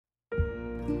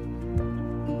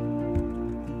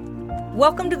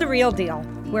Welcome to The Real Deal,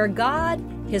 where God,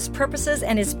 His purposes,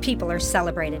 and His people are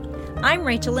celebrated. I'm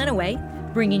Rachel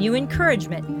Inouye, bringing you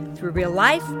encouragement through real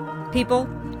life, people,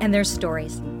 and their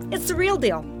stories. It's The Real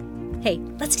Deal. Hey,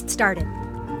 let's get started.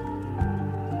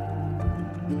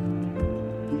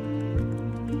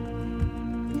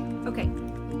 Okay,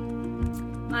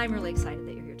 I'm really excited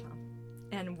that you're here, Tom.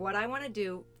 And what I want to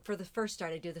do for the first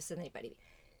start, I do this with anybody.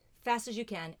 Fast as you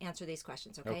can, answer these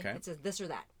questions, okay? Okay. It's a this or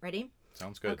that. Ready?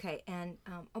 Sounds good. Okay, and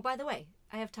oh, by the way,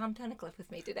 I have Tom Tunnicliff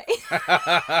with me today.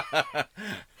 I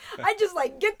just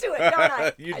get to it, don't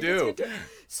I? You I do. Just get to it.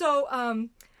 So,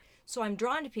 so I'm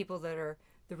drawn to people that are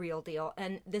the real deal,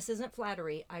 and this isn't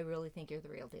flattery. I really think you're the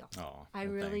real deal. Oh, I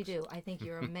well, really thanks. do. I think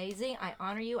you're amazing. I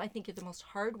honor you. I think you're the most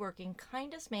hardworking,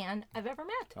 kindest man I've ever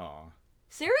met. Oh,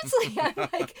 Seriously, I'm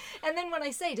like, and then when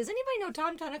I say, does anybody know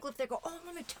Tom Tunnicliff? They go, oh,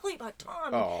 let me tell you about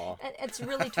Tom. Aw. And it's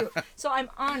really true. So I'm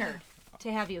honored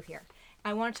to have you here.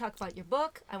 I want to talk about your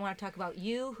book. I want to talk about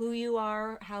you, who you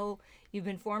are, how you've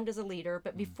been formed as a leader.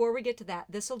 But before we get to that,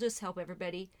 this will just help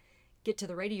everybody get to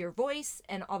the rate of your voice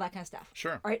and all that kind of stuff.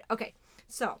 Sure. All right. Okay.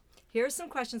 So here's some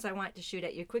questions I want to shoot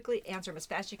at you. Quickly answer them as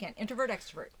fast as you can. Introvert,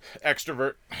 extrovert.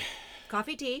 extrovert.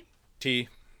 Coffee, tea. Tea.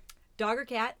 Dog or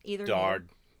cat? Either. Dog.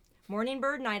 Morning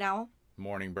bird, night owl.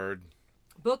 Morning bird.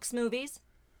 Books, movies.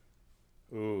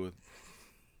 Ooh,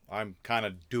 I'm kind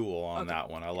of dual on that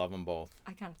one. I love them both.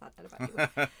 I kind of thought that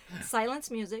about you.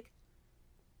 Silence, music.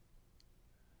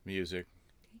 Music.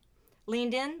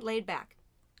 Leaned in, laid back.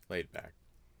 Laid back.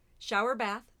 Shower,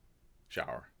 bath.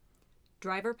 Shower.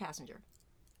 Driver, passenger.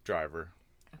 Driver.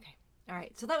 Okay. All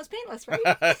right. So that was painless, right?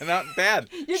 Not bad.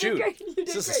 You Shoot. did great. You did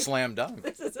This is a great. slam dunk.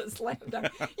 This is a slam dunk.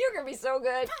 You're going to be so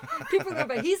good. People are going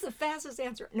to be, he's the fastest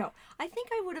answer. No, I think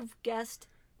I would have guessed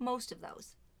most of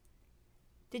those.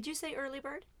 Did you say early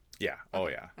bird? Yeah. Oh,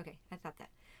 yeah. Okay. I thought that.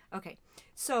 Okay.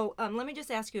 So let me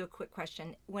just ask you a quick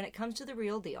question. When it comes to the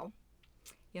real deal,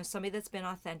 somebody that's been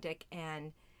authentic,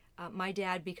 and my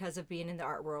dad, because of being in the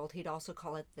art world, he'd also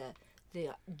call it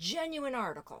the genuine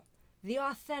article, the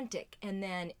authentic. And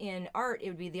then in art, it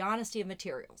would be the honesty of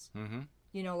materials. Mm-hmm.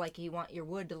 Like you want your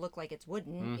wood to look like it's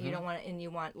wooden. Mm-hmm. You don't want it, and you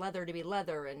want leather to be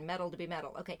leather and metal to be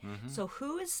metal. Okay. Mm-hmm. So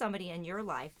who is somebody in your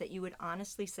life that you would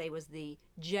honestly say was the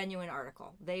genuine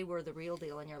article? They were the real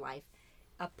deal in your life.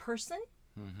 A person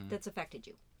that's affected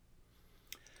you.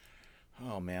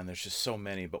 Oh, man, there's just so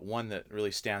many. But one that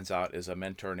really stands out is a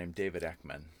mentor named David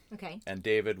Ekman. Okay. And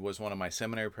David was one of my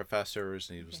seminary professors,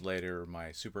 and he was later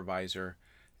my supervisor,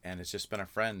 and has just been a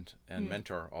friend and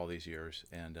mentor all these years.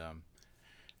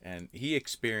 And he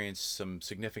experienced some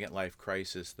significant life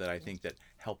crisis that I think that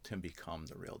helped him become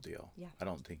the real deal. Yeah. I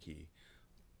don't think he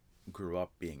grew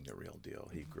up being the real deal.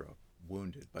 He grew up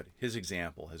wounded, but his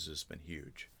example has just been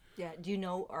huge. Yeah.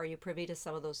 Are you privy to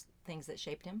some of those things that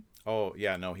shaped him? Oh,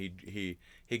 yeah, no, he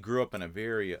grew up in a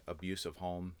very abusive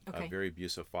home, Okay. a very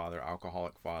abusive father,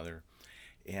 alcoholic father,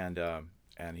 and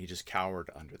he just cowered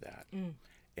under that.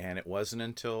 And it wasn't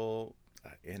until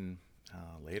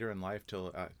later in life,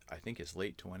 till I think his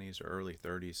late 20s or early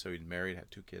 30s, so he'd married,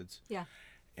 had 2 kids. Yeah.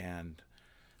 And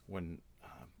when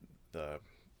the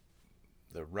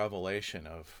revelation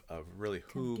of really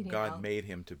who Getting God out. made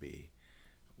him to be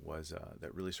was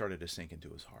that really started to sink into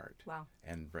his heart. Wow.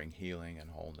 And bring healing and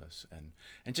wholeness,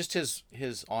 and just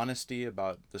his honesty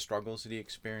about the struggles that he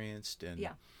experienced,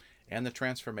 and the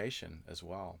transformation as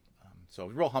well. So a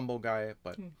real humble guy,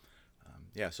 but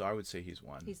so I would say he's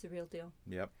one. He's the real deal.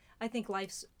 Yep. I think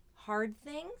life's hard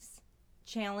things,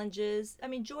 challenges,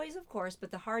 joys, of course, but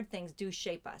the hard things do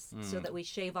shape us so that we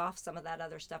shave off some of that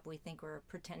other stuff we think we're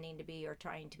pretending to be or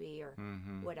trying to be or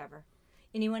whatever.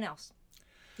 Anyone else?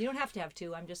 You don't have to have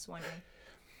 2. I'm just wondering.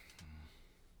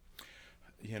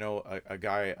 A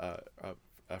guy,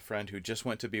 a friend who just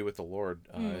went to be with the Lord,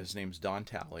 his name's Don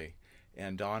Talley.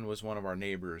 And Don was one of our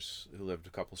neighbors who lived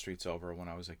a couple streets over when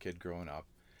I was a kid growing up.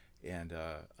 And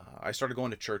I started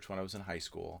going to church when I was in high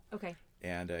school. Okay.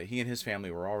 And he and his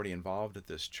family were already involved at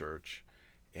this church.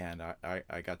 And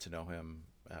I got to know him,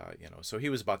 so he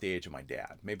was about the age of my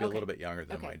dad, maybe a little bit younger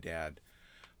than my dad.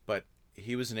 But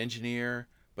he was an engineer,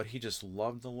 but he just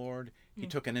loved the Lord. He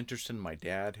took an interest in my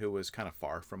dad, who was kind of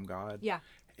far from God. Yeah.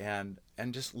 And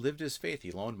just lived his faith.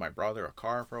 He loaned my brother a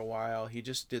car for a while. He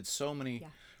just did so many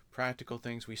practical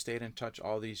things. We stayed in touch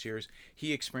all these years.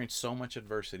 He experienced so much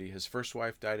adversity. His first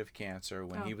wife died of cancer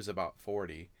when he was about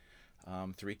 40.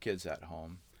 3 kids at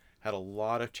home. Had a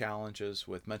lot of challenges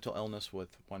with mental illness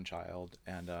with one child,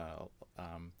 and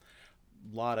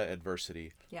lot of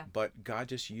adversity. Yeah. But God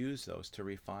just used those to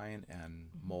refine and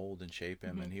mold and shape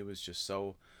him, and he was just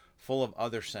so full of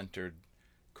other-centered,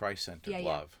 Christ-centered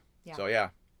love. Yeah. So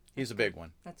he's a big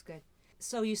one. That's good.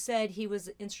 So you said he was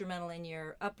instrumental in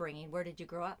your upbringing. Where did you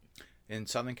grow up? In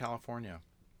Southern California,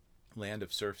 land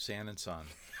of surf, sand, and sun.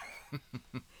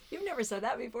 You've never said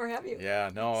that before, have you? Yeah,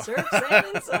 no. Surf, sand,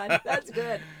 and sun. That's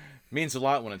good. Means a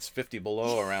lot when it's 50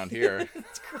 below around here.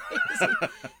 It's crazy.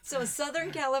 So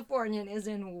Southern Californian is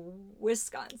in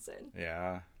Wisconsin.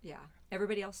 Yeah. Yeah.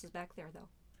 Everybody else is back there, though.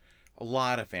 A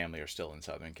lot of family are still in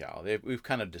Southern Cal. We've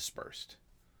kind of dispersed.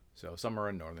 So some are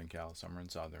in Northern Cal, some are in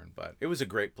Southern. But it was a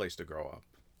great place to grow up.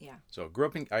 Yeah. So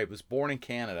I was born in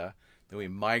Canada. Then we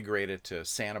migrated to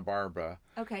Santa Barbara,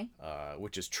 Okay.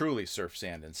 which is truly surf,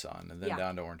 sand, and sun, and then Yeah.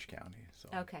 down to Orange County. So,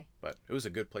 Okay. but it was a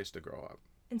good place to grow up.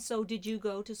 And so did you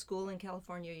go to school in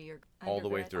California? Your All the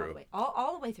way undergrad? through.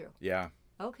 All the way through. Yeah.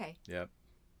 Okay. Yep.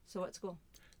 So what school?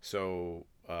 So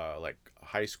like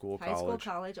high school, High school, college.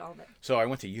 college, all of it. So I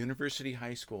went to University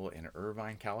High School in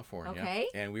Irvine, California. Okay.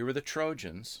 And we were the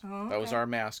Trojans. Oh, That was okay. our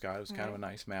mascot. It was kind of a Okay.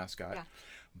 nice mascot. Yeah.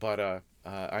 But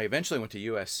I eventually went to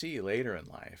USC later in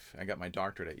life. I got my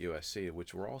doctorate at USC,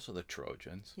 which were also the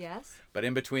Trojans. Yes. But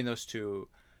in between those two,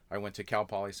 I went to Cal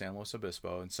Poly San Luis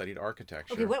Obispo and studied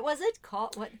architecture. Okay, what was it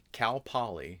called? What? Cal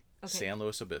Poly Okay. San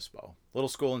Luis Obispo, little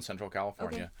school in Central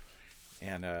California,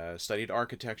 and studied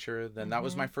architecture. Then that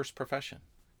was my first profession.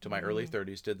 To my early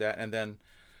 30s, did that, and then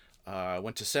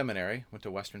went to seminary. Went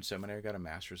to Western Seminary, got a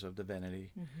Master's of Divinity,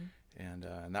 and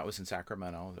that was in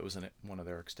Sacramento. That was in one of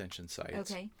their extension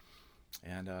sites. Okay.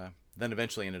 And then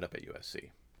eventually ended up at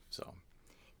USC. So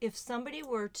If somebody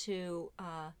were to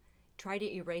try to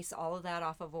erase all of that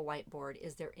off of a whiteboard,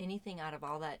 is there anything out of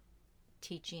all that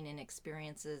teaching and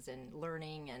experiences and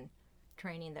learning and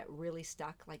training that really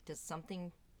stuck? Like, is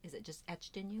it just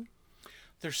etched in you?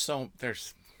 there's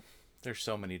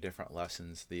so many different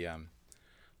lessons.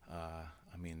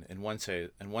 I mean, in one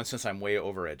sense, I'm way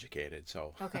overeducated,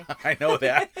 so Okay. I know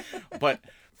that. But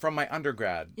from my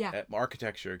undergrad Yeah.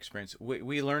 architecture experience,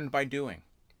 we learned by doing.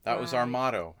 That was our Right.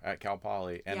 motto at Cal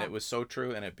Poly, and Yeah. it was so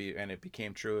true, and it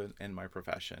became true in my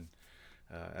profession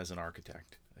as an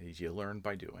architect. You learn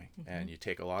by doing, and you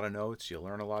take a lot of notes. You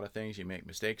learn a lot of things. You make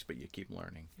mistakes, but you keep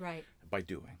learning Right. by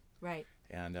doing. Right.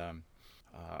 And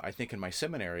I think in my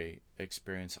seminary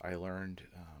experience, I learned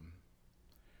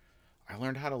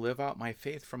how to live out my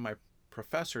faith from my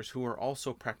professors who were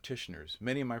also practitioners.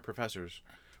 Many of my professors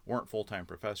weren't full-time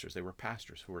professors. They were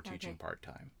pastors who were teaching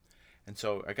part-time. And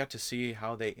so I got to see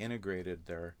how they integrated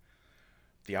their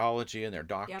theology and their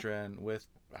doctrine with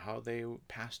how they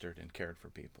pastored and cared for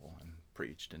people and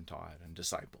preached and taught and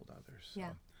discipled others. Yeah.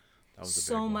 So that was a big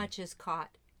So one. much is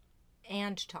caught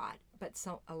and taught, but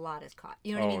a lot is caught.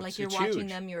 You know what I mean? Like, you're it's watching huge.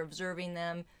 them, you're observing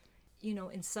them,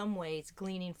 in some ways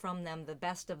gleaning from them the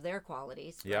best of their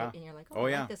qualities. Right? Yeah. And you're like, Oh, I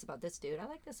yeah. like this about this dude. I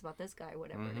like this about this guy,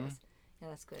 whatever it is. Yeah,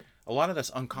 that's good. A lot of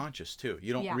that's unconscious too.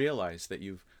 You don't Yeah. realize that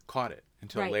you've caught it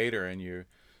until Right. later, and you're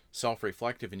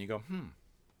self-reflective, and you go,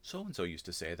 so and so used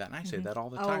to say that, and I say that all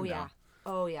the time Oh, yeah. now.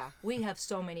 Oh, yeah. We have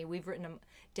so many. We've written them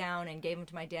down and gave them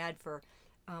to my dad for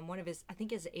one of his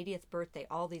 80th birthday,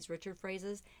 all these Richard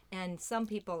phrases. And some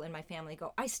people in my family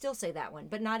go, I still say that one,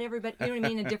 but not everybody, you know what I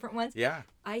mean, in different ones. Yeah.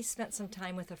 I spent some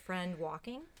time with a friend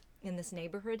walking in this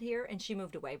neighborhood here, and she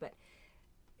moved away, but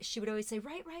she would always say,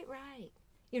 right, right, right.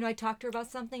 I talked to her about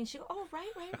something, and she'd go, oh,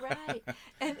 right, right, right.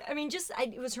 And I mean,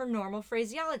 it was her normal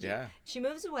phraseology. Yeah. She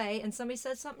moves away, and somebody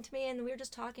says something to me, and we were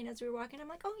just talking as we were walking. I'm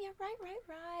like, oh, yeah, right, right,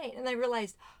 right. And I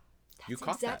realized, You that's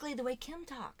caught that. exactly the way Kim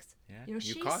talks. Yeah, You you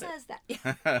she caught it. says that.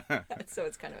 Yeah. So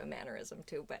it's kind of a mannerism,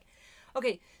 too. But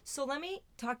okay, so let me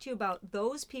talk to you about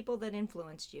those people that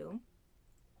influenced you,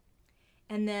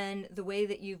 and then the way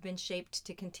that you've been shaped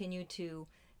to continue to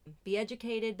be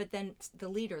educated, but then the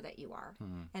leader that you are,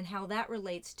 and how that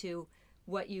relates to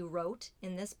what you wrote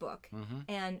in this book.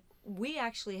 And we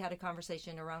actually had a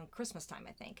conversation around Christmas time,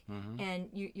 I think, and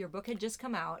your book had just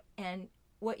come out, and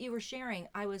what you were sharing,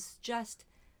 I was just,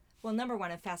 well, number one,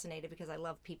 I'm fascinated because I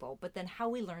love people, but then how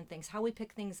we learn things, how we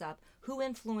pick things up, who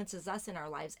influences us in our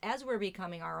lives as we're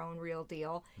becoming our own real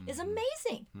deal is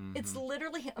amazing. It's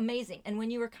literally amazing. And when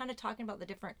you were kind of talking about the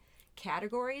different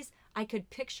categories, I could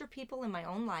picture people in my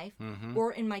own life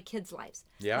or in my kids' lives.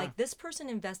 Yeah. Like, this person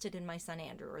invested in my son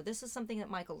Andrew, or this is something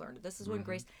that Michael learned, or this is when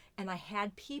Grace, and I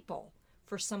had people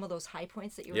for some of those high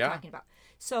points that you were talking about.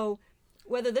 So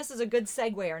whether this is a good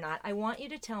segue or not, I want you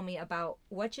to tell me about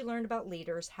what you learned about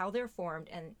leaders, how they're formed,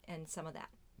 and some of that.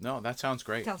 No, that sounds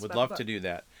great. Tell us Would about love the to book. do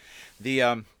that.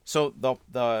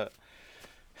 The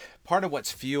part of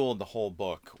what's fueled the whole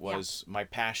book was my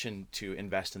passion to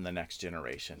invest in the next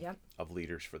generation of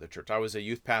leaders for the church. I was a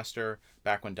youth pastor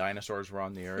back when dinosaurs were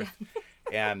on the earth,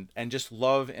 and just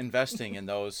love investing in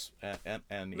those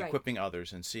and equipping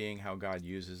others and seeing how God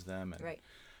uses them. And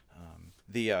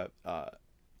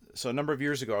So a number of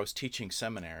years ago, I was teaching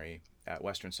seminary at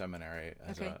Western Seminary,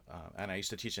 and I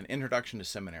used to teach an introduction to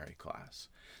seminary class.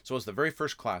 So it was the very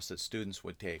first class that students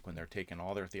would take when they're taking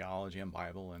all their theology and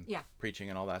Bible and preaching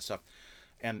and all that stuff.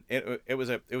 And it was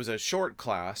a short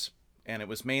class, and it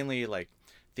was mainly like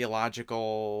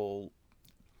theological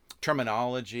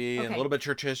terminology and a little bit of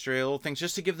church history, little things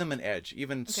just to give them an edge,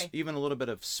 even a little bit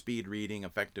of speed reading,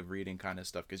 effective reading kind of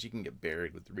stuff, because you can get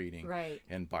buried with reading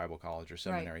in Bible college or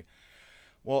seminary.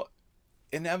 Well,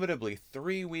 inevitably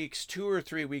 2 or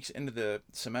 3 weeks into the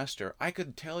semester, I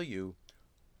could tell you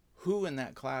who in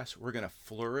that class were going to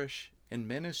flourish in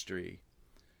ministry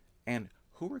and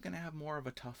who were going to have more of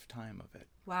a tough time of it.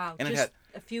 Wow. And just it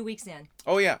had a few weeks in.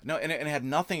 Oh yeah, no, and it had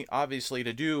nothing obviously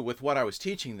to do with what I was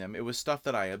teaching them. It was stuff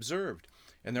that I observed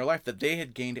in their life that they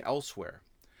had gained elsewhere.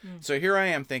 So here I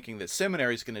am thinking that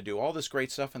seminary is going to do all this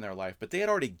great stuff in their life, but they had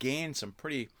already gained some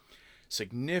pretty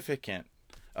significant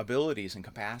abilities and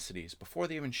capacities before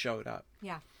they even showed up.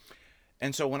 Yeah.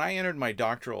 And so when I entered my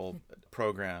doctoral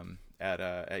program at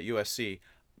USC,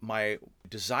 my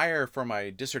desire for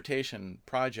my dissertation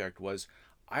project was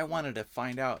I wanted to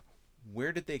find out,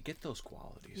 where did they get those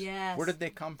qualities? Yes. Where did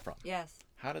they come from? Yes.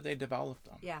 How did they develop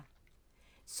them? Yeah.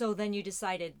 So then you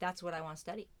decided that's what I want to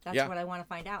study. That's what I want to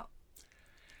find out.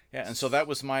 Yeah, and so that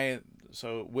was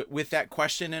with that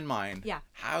question in mind,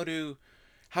 how do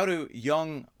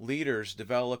young leaders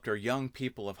develop, or young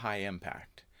people of high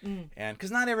impact? And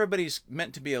because not everybody's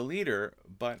meant to be a leader,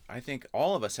 but I think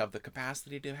all of us have the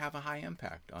capacity to have a high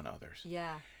impact on others.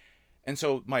 Yeah. And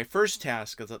so my first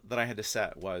task that I had to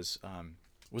set was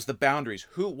the boundaries.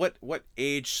 What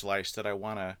age slice did I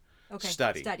want to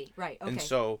study? Right. Okay. And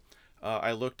so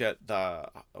I looked at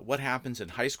what happens in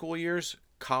high school years,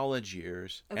 college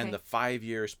years, and the 5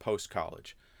 years post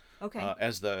college. Okay.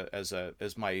 As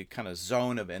my kind of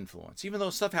zone of influence. Even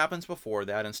though stuff happens before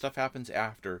that and stuff happens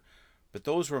after, but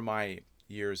those were my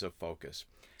years of focus.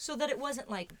 So that it wasn't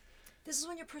like, this is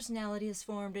when your personality is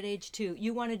formed at age 2.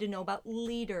 You wanted to know about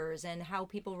leaders and how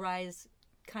people rise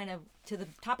kind of to the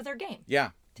top of their game. Yeah.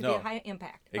 To be a high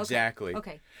impact. Exactly.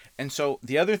 Okay. And so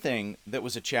the other thing that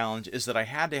was a challenge is that I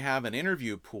had to have an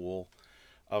interview pool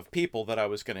of people that I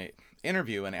was going to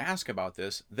interview and ask about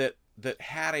this that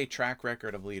had a track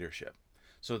record of leadership.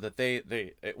 So that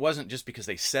it wasn't just because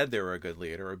they said they were a good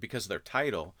leader or because of their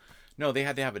title. No, they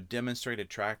had to have a demonstrated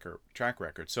track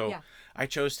record. So I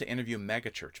chose to interview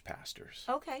megachurch pastors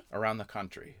around the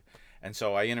country. And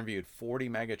so I interviewed 40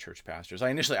 megachurch pastors.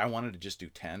 I wanted to just do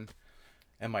 10.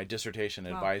 And my dissertation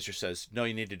advisor says, no,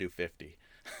 you need to do 50.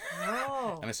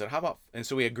 Oh. And I said, how about, and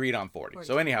so we agreed on 40.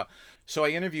 So anyhow, I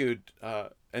interviewed,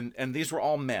 and these were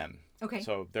all men. Okay.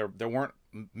 So there weren't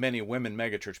many women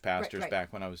megachurch pastors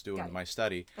back when I was doing my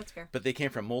study. That's fair. But they came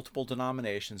from multiple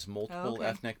denominations, multiple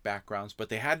ethnic backgrounds, but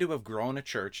they had to have grown a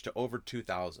church to over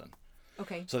 2,000.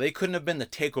 Okay. So they couldn't have been the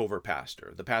takeover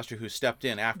pastor, the pastor who stepped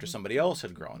in after somebody else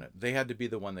had grown it. They had to be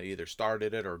the one that either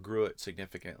started it or grew it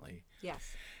significantly. Yes.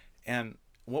 And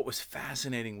what was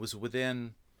fascinating was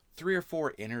within 3 or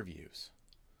 4 interviews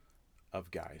of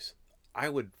guys, I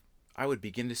would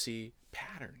begin to see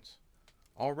patterns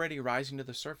already rising to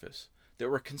the surface that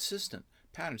were consistent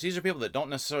patterns. These are people that don't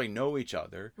necessarily know each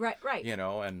other. Right. You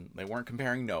know, and they weren't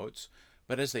comparing notes.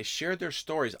 But as they shared their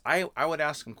stories, I would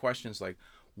ask them questions like,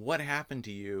 what happened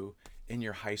to you in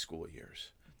your high school years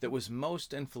that was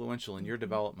most influential in your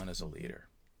development as a leader?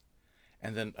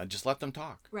 And then I just let them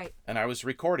talk. Right. And I was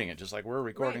recording it just like we're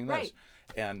recording this.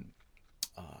 Right.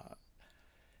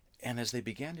 And as they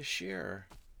began to share,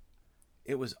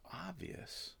 it was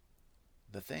obvious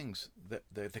the things,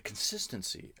 the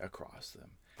consistency across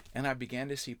them. And I began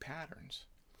to see patterns.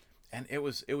 And it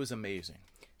was amazing.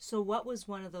 So what was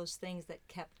one of those things that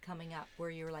kept coming up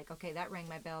where you were like, okay, that rang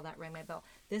my bell.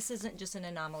 This isn't just an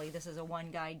anomaly. This is a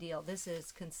one guy deal. This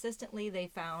is consistently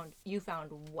you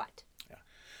found what? Yeah.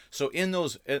 So in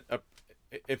those,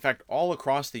 in fact, all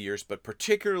across the years, but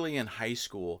particularly in high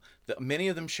school, many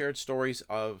of them shared stories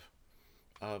of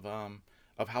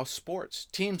how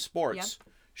team sports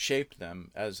shaped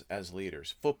them as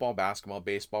leaders. Football, basketball,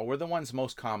 baseball were the ones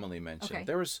most commonly mentioned. Okay.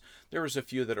 There was a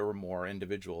few that were more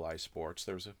individualized sports.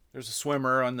 There's a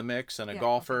swimmer on the mix, and a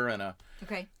golfer, and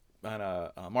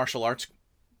a martial arts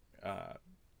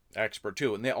expert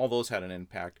too, and all those had an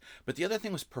impact. But the other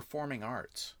thing was performing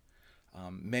arts.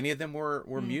 Many of them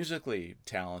were musically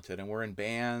talented and were in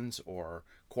bands or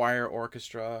choir,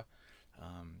 orchestra.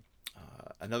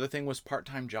 Another thing was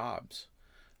part-time jobs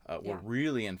were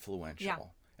really influential. Yeah.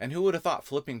 And who would have thought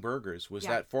flipping burgers was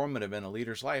that formative in a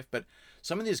leader's life? But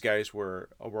some of these guys were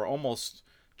almost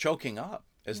choking up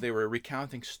as they were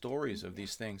recounting stories of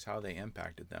these things, how they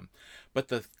impacted them. But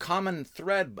the common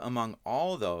thread among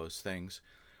all those things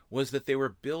was that they were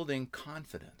building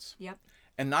confidence. Yep.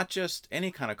 And not just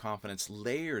any kind of confidence,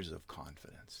 layers of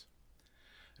confidence.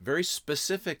 Very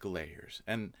specific layers.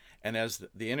 And as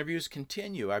the interviews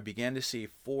continue, I began to see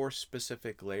 4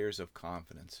 specific layers of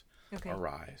confidence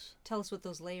arise. Tell us what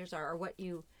those layers are, or what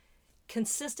you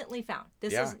consistently found.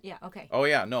 Okay. Oh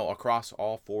yeah, no, across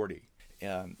all 40.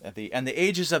 And the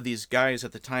ages of these guys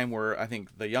at the time were, I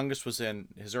think the youngest was in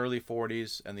his early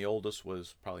 40s and the oldest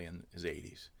was probably in his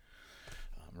 80s,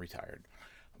 retired.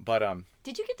 But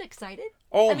did you get excited?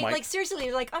 Oh, I mean, like seriously,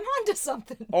 you're like, I'm onto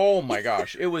something. Oh my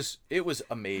gosh, it was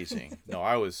amazing. No,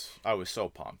 I was so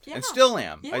pumped, Yeah. and still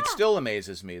am. Yeah. It still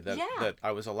amazes me that Yeah. that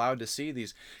I was allowed to see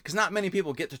these, because not many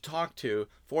people get to talk to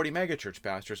 40 megachurch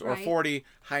pastors or Right. 40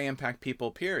 high impact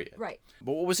people. Period. Right.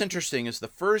 But what was interesting is the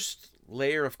first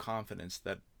layer of confidence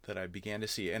that I began to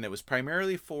see, and it was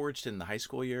primarily forged in the high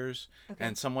school years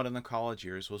and somewhat in the college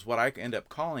years, was what I end up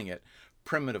calling it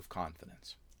primitive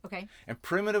confidence. Okay. And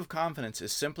primitive confidence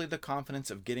is simply the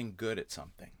confidence of getting good at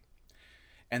something.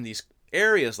 And these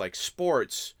areas like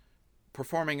sports,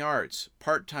 performing arts,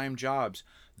 part-time jobs,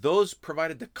 those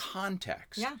provided the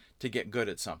context to get good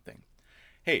at something.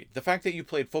 Hey, the fact that you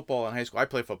played football in high school, I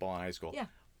played football in high school. Yeah.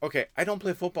 Okay, I don't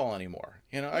play football anymore.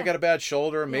 I got a bad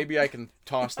shoulder. Maybe I can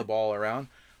toss the ball around.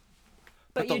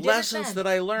 But the lessons that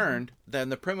I learned, then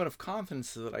the primitive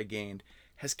confidence that I gained,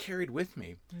 has carried with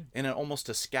me in almost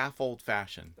a scaffold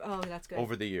fashion. Oh, that's good.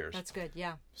 Over the years. That's good,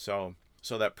 yeah. So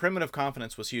that primitive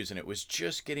confidence was huge, and it was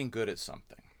just getting good at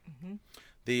something. Mm-hmm.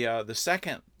 The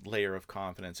second layer of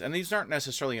confidence, and these aren't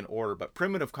necessarily in order, but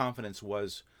primitive confidence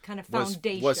was kind of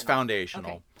foundational. Was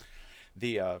foundational.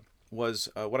 Okay. Was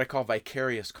what I call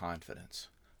vicarious confidence.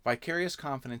 Vicarious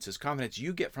confidence is confidence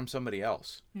you get from somebody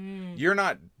else. You're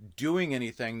not doing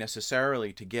anything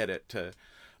necessarily to get it,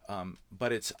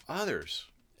 but it's others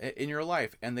in your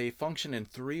life, and they function in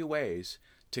 3 ways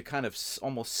to kind of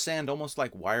almost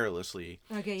like wirelessly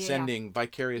sending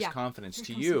vicarious confidence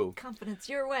to you. Confidence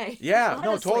your way. Yeah,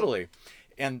 no, totally.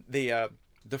 And the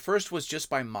first was just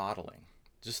by modeling,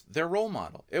 just their role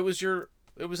model. It was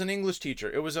an English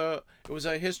teacher. It was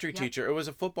a history teacher. It was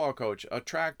a football coach, a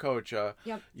track coach, a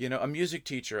music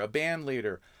teacher, a band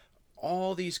leader,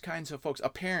 all these kinds of folks, a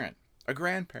parent, a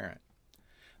grandparent.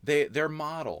 Their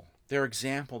model, their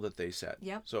example that they set.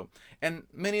 Yep. So, and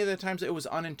many of the times it was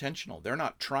unintentional. They're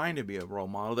not trying to be a role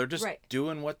model. They're just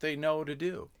doing what they know to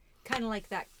do. Kind of like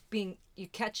that you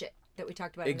catch it that we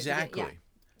talked about. Exactly.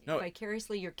 No,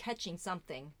 vicariously, you're catching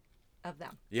something of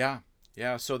them. Yeah.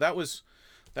 So that was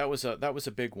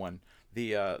a big one.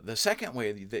 The second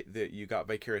way that you got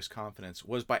vicarious confidence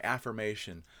was by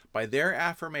affirmation, by their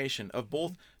affirmation of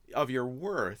both of your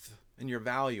worth and your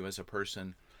value as a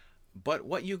person, but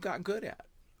what you got good at.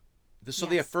 So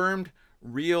they affirmed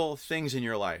real things in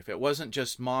your life. It wasn't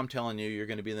just mom telling you you're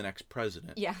going to be the next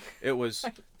president. Yeah. It was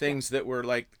things that were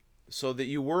like, so that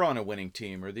you were on a winning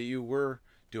team or that you were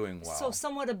doing well. So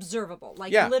somewhat observable.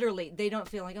 Like literally, they don't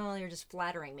feel like, oh, you're just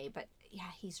flattering me. But yeah,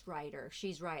 he's right or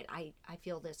she's right. I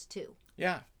feel this too.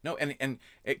 Yeah. No, and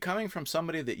it coming from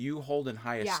somebody that you hold in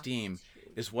high esteem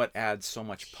is what adds so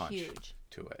much punch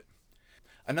to it.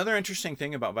 Another interesting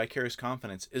thing about vicarious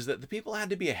confidence is that the people had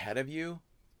to be ahead of you,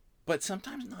 but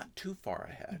sometimes not too far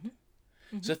ahead.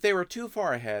 Mm-hmm. So if they were too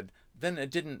far ahead, then it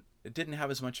didn't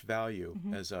have as much value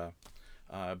as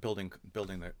building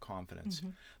the confidence. Mm-hmm.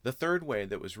 The third way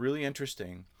that was really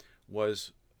interesting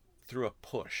was through a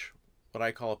push, what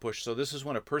I call a push. So this is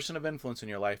when a person of influence in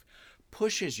your life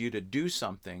pushes you to do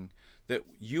something that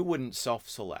you wouldn't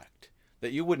self-select,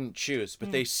 that you wouldn't choose,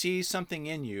 but they see something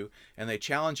in you and they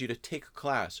challenge you to take a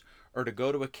class or to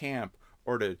go to a camp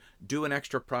or to do an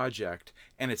extra project.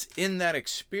 And it's in that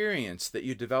experience that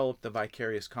you develop the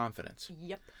vicarious confidence.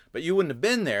 Yep. But you wouldn't have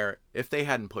been there if they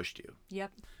hadn't pushed you.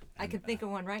 Yep. I can think of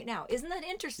one right now. Isn't that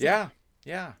interesting?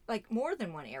 Yeah. Like more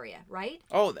than one area, right?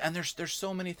 Oh, and there's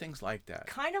so many things like that.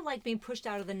 Kind of like being pushed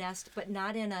out of the nest, but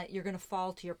not in a you're going to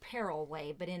fall to your peril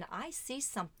way, but in I see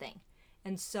something.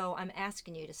 And so I'm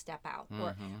asking you to step out.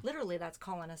 Or literally that's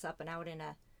calling us up and out in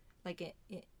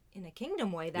a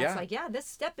kingdom way. That's this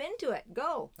step into it.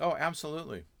 Go. Oh,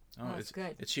 absolutely. Oh, that's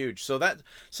good. It's huge. So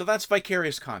that's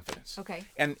vicarious confidence. Okay.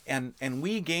 And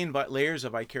we gain layers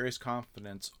of vicarious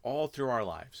confidence all through our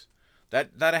lives.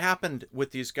 That happened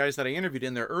with these guys that I interviewed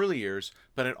in their early years,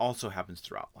 but it also happens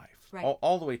throughout life. Right.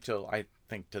 All the way till I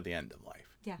think to the end of life.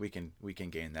 Yeah. We can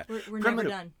gain that. We're never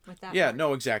done with that. Yeah, part.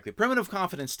 no, exactly. Primitive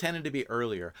confidence tended to be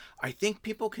earlier. I think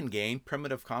people can gain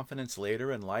primitive confidence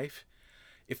later in life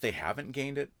if they haven't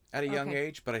gained it at a young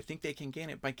age, but I think they can gain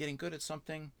it by getting good at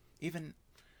something even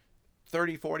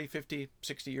 30, 40, 50,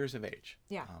 60 years of age.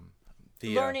 Yeah.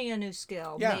 Learning a new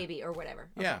skill, maybe, or whatever.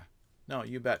 Okay. Yeah. No,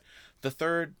 you bet. The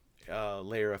third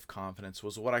layer of confidence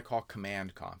was what I call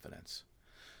command confidence.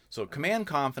 So command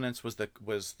confidence was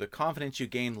the confidence you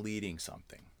gain leading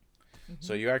something. Mm-hmm.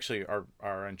 So you actually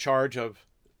are in charge of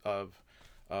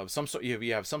some sort.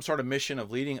 You have some sort of mission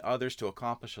of leading others to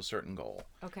accomplish a certain goal.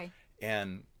 Okay.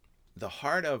 And the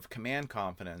heart of command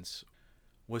confidence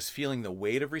was feeling the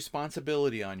weight of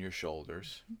responsibility on your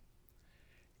shoulders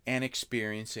and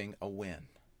experiencing a win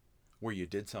where you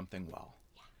did something well.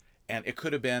 Yeah. And it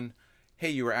could have been, hey,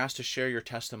 you were asked to share your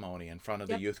testimony in front of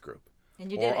the youth group.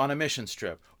 And you or did on a missions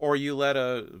trip, or you led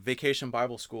a vacation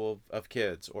Bible school of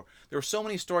kids, or there were so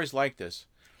many stories like this.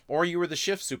 Or you were the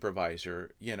shift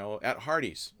supervisor, at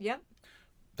Hardee's. Yep.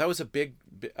 That was a big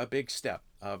step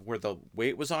where the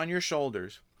weight was on your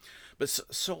shoulders. But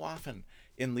so often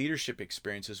in leadership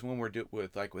experiences, when we're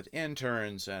with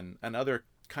interns and other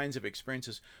kinds of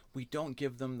experiences, we don't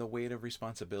give them the weight of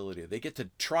responsibility. They get to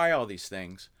try all these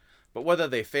things, but whether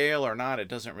they fail or not, it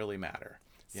doesn't really matter.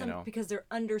 Because they're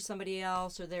under somebody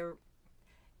else, or they're,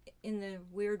 in the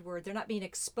weird word, they're not being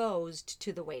exposed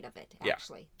to the weight of it,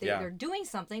 actually. They're doing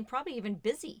something, probably even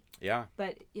busy. Yeah.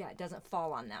 But, it doesn't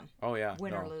fall on them. Oh, yeah.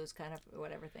 Win or lose kind of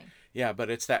whatever thing. Yeah, but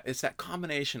it's that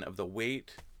combination of the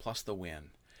weight plus the win.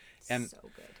 And, so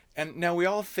good. And now we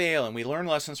all fail, and we learn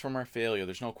lessons from our failure.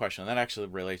 There's no question. That actually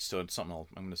relates to something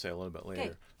I'm going to say a little bit later.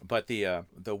 Okay. But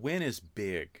the win is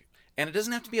big. And it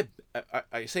doesn't have to be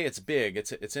I say it's big,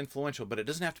 it's influential, but it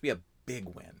doesn't have to be a big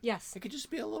win. Yes. It could just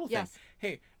be a little thing.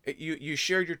 Hey, you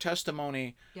shared your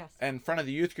testimony in front of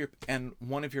the youth group, and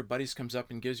one of your buddies comes up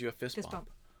and gives you a fist bump.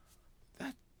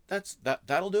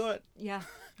 That'll do it. Yeah.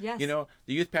 Yes. The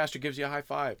youth pastor gives you a high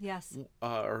five. Yes.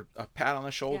 Or a pat on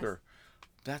the shoulder.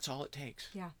 Yes. That's all it takes.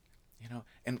 Yeah.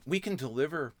 And we can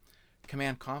deliver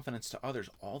command confidence to others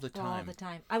all the time. All the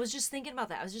time. I was just thinking about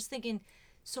that. I was just thinking,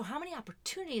 so how many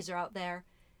opportunities are out there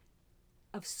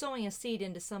of sowing a seed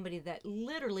into somebody that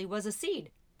literally was a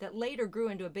seed that later grew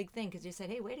into a big thing because you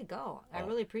said, hey, way to go. I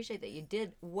really appreciate that you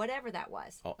did whatever that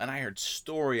was. Oh, and I heard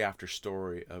story after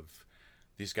story of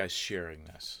these guys sharing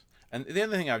this. And the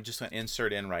other thing I just want to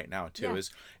insert in right now, too,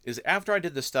 is after I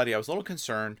did the study, I was a little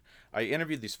concerned. I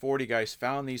interviewed these 40 guys,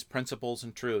 found these principles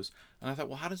and truths, and I thought,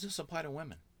 well, how does this apply to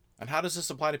women? And how does this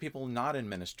apply to people not in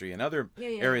ministry and other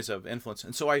areas of influence?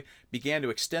 And so I began to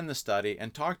extend the study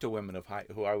and talk to women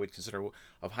who I would consider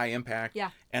of high impact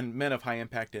and men of high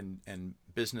impact in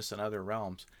business and other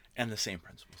realms, and the same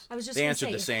principles. I was just they going answered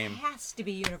to the say, same. It has to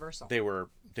be universal. They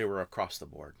were across the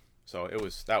board. So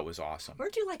that was awesome.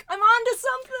 Weren't you like, I'm on to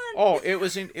something? Oh,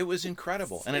 it was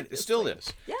incredible, and it still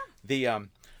is. Yeah.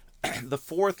 The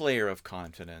fourth layer of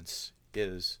confidence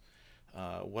is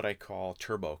what I call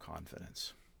turbo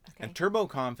confidence. Okay. And turbo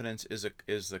confidence is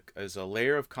a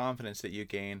layer of confidence that you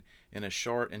gain in a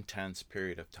short, intense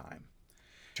period of time.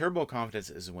 Turbo confidence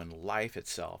is when life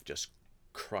itself just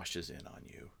crushes in on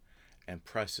you and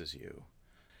presses you.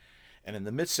 And in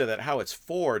the midst of that, how it's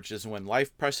forged is when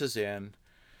life presses in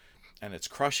and it's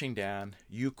crushing down,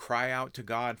 you cry out to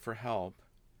God for help.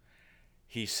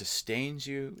 He sustains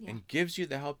you and gives you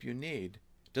the help you need.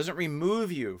 Doesn't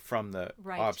remove you from the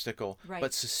obstacle,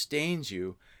 but sustains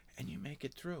you, and you make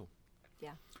it through.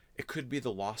 Yeah. It could be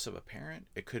the loss of a parent.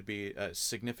 It could be a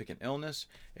significant illness.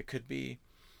 It could be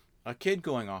a kid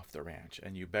going off the ranch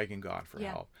and you begging God for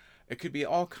help. It could be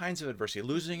all kinds of adversity,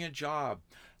 losing a job,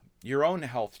 your own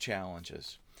health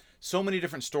challenges. So many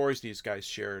different stories these guys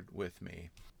shared with me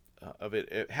of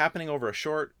it happening over a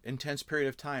short, intense period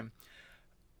of time.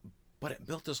 But it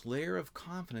built this layer of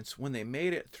confidence when they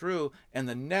made it through and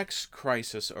the next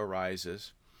crisis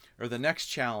arises or the next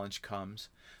challenge comes.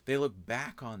 They look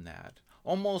back on that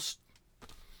almost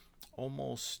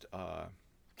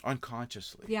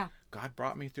unconsciously. Yeah. God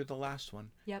brought me through the last one.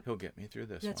 Yep. He'll get me through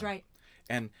this That's one. right.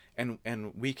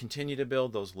 And we continue to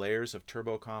build those layers of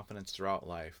turbo confidence throughout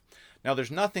life. Now,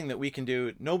 there's nothing that we can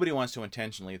do. Nobody wants to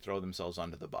intentionally throw themselves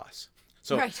under the bus.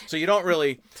 So you don't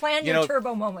really plan your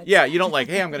turbo moments. Yeah, you don't like,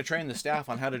 hey, I'm going to train the staff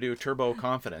on how to do turbo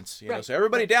confidence. So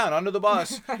everybody down under the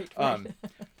bus.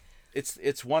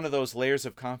 It's one of those layers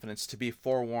of confidence. To be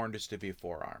forewarned is to be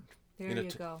forearmed. There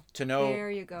you go. To know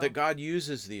that God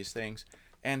uses these things,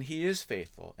 and He is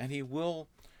faithful, and He will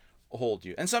hold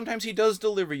you. And sometimes He does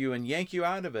deliver you and yank you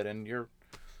out of it, and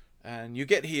you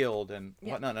get healed and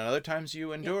whatnot. And other times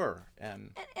you endure.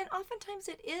 And oftentimes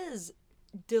it is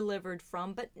delivered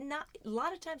from, but not a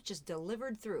lot of times just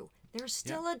delivered through. There's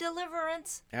still a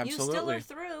deliverance. Absolutely. You still are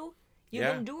through. You've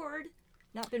endured,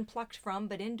 not been plucked from,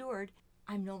 but endured.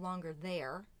 I'm no longer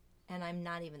there, and I'm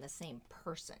not even the same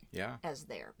person as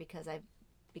there because I've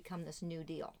become this new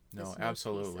deal. No, this new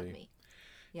absolutely. piece of me.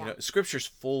 Yeah. You know, Scripture's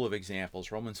full of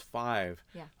examples. Romans 5,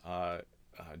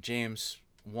 James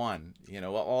 1. You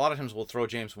know, a lot of times we'll throw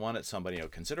James 1 at somebody. You know,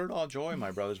 consider it all joy,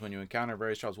 my brothers, when you encounter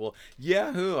various trials. Well,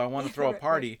 yahoo! I want to throw a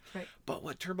party. Right. But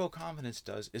what Turbo Confidence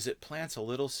does is it plants a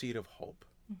little seed of hope.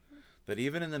 That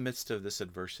even in the midst of this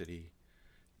adversity,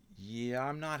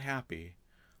 I'm not happy,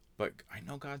 but I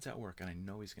know God's at work, and I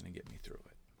know He's going to get me through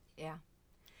it. Yeah.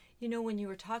 You know, when you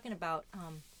were talking about,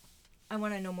 I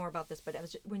want to know more about this, but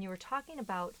when you were talking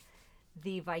about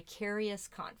the vicarious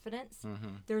confidence,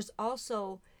 there's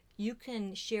also, you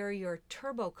can share your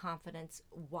turbo confidence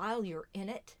while you're in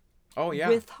it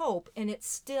with hope, and it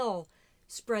still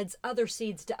spreads other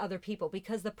seeds to other people,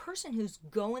 because the person who's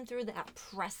going through that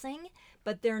pressing,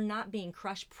 but they're not being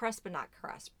crushed, pressed but not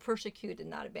crushed, persecuted,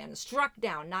 not abandoned, struck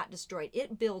down, not destroyed,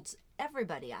 it builds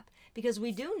everybody up, because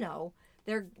we do know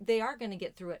they are going to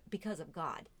get through it because of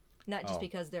God, not just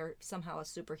because they're somehow a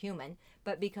superhuman,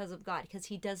 but because of God, because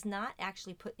He does not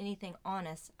actually put anything on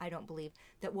us, I don't believe,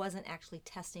 that wasn't actually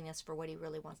testing us for what He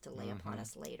really wants to lay upon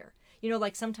us later. You know,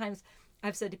 like sometimes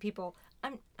I've said to people,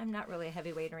 I'm not really a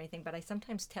heavyweight or anything, but I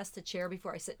sometimes test the chair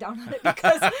before I sit down on it,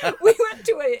 because we went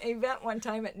to an event one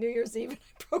time at New Year's Eve and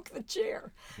I broke the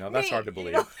chair. No, that's hard to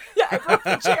believe. You know, I broke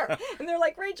the chair. And they're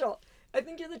like, Rachel, I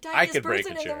think you're the tightest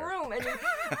person in the room. And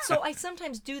so I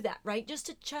sometimes do that, right? Just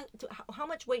to check how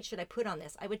much weight should I put on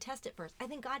this? I would test it first. I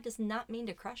think God does not mean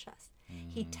to crush us.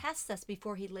 He tests us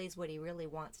before He lays what He really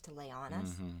wants to lay on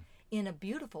us. In a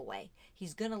beautiful way.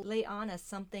 He's going to lay on us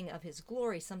something of His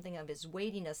glory, something of His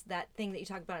weightiness, that thing that you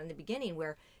talked about in the beginning,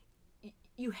 where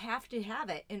you have to have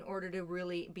it in order to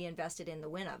really be invested in the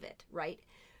win of it, right?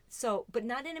 So, but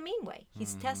not in a mean way.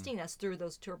 He's testing us through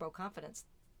those turbo confidence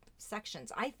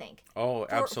sections, I think. Oh,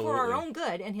 absolutely. For our own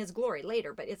good and His glory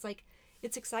later, but it's like,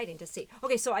 it's exciting to see.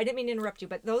 Okay, so I didn't mean to interrupt you,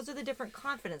 but those are the different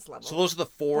confidence levels. So those are the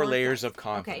four layers of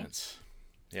confidence.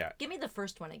 Okay. Yeah. Give me the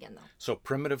first one again, though. So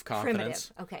primitive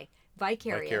confidence. Okay.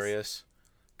 Vicarious.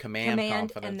 Command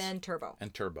confidence. And then turbo.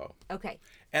 And turbo. Okay.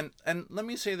 And let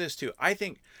me say this too. I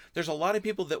think there's a lot of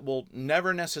people that will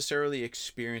never necessarily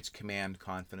experience command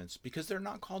confidence because they're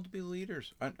not called to be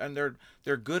leaders, and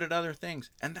they're good at other things,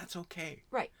 and that's okay.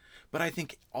 Right. But I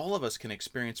think all of us can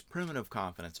experience primitive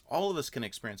confidence. All of us can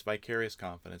experience vicarious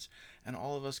confidence, and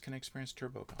all of us can experience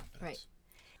turbo confidence. Right.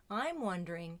 I'm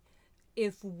wondering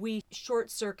if we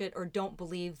short circuit or don't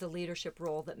believe the leadership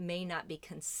role that may not be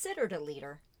considered a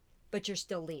leader, but you're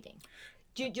still leading.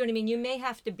 Do you know what I mean? You may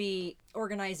have to be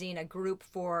organizing a group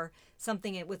for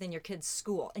something within your kid's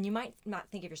school, and you might not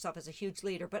think of yourself as a huge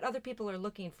leader, but other people are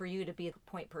looking for you to be a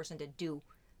point person to do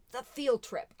the field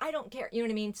trip. I don't care. You know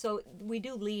what I mean? So we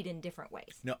do lead in different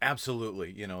ways. No,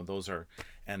 absolutely. You know, those are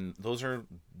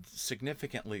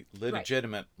significantly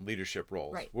legitimate leadership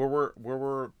roles. Right. Where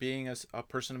we're being a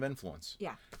person of influence.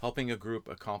 Yeah. Helping a group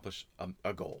accomplish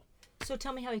a goal. So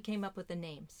tell me how you came up with the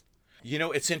names. You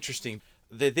know, it's interesting.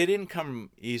 They didn't come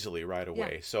easily right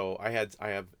away. Yeah. So I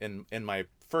have in my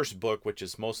first book, which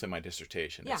is mostly my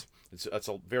dissertation. Yeah. It's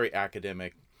a very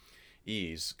academic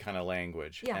ease kind of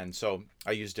language. Yeah. And so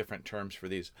I use different terms for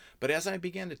these. But as I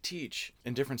began to teach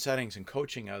in different settings and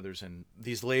coaching others, and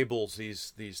these labels,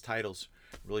 these titles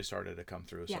really started to come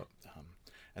through. Yeah. So,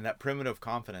 and that primitive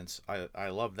confidence, I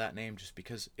love that name just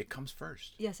because it comes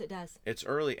first. Yes, it does. It's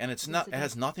early, and it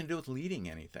has nothing to do with leading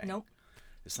anything. Nope.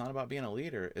 It's not about being a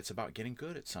leader. It's about getting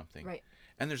good at something. Right.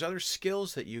 And there's other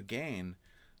skills that you gain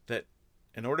that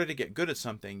in order to get good at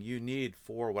something, you need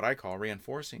for what I call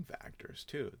reinforcing factors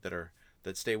too,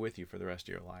 that stay with you for the rest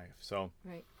of your life. So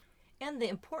right. And the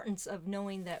importance of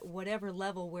knowing that whatever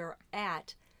level we're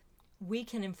at, we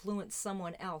can influence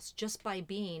someone else just by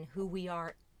being who we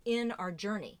are in our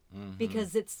journey,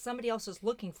 because it's somebody else is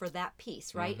looking for that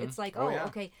piece, right? It's like,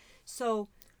 okay. So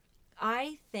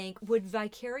I think, would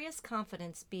vicarious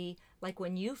confidence be like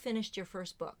when you finished your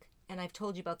first book? And I've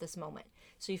told you about this moment.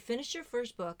 So you finished your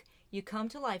first book, you come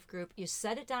to Life Group, you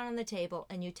set it down on the table,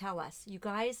 and you tell us, you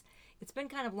guys, it's been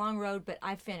kind of a long road, but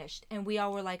I finished. And we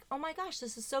all were like, oh my gosh,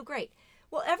 this is so great.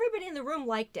 Well, everybody in the room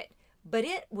liked it, but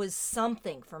it was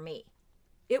something for me.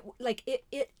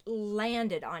 It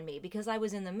landed on me because I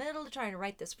was in the middle of trying to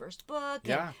write this first book.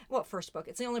 Yeah. First book.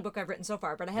 It's the only book I've written so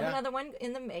far, but I have another one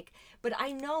in the make. But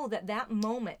I know that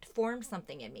moment formed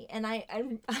something in me. And I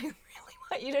really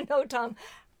want you to know, Tom,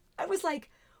 I was like,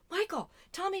 Michael,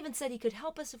 Tom even said he could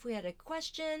help us if we had a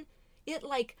question. It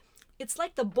it's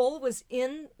like the bull was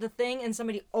in the thing and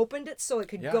somebody opened it so it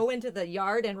could go into the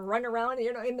yard and run around,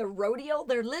 in the rodeo.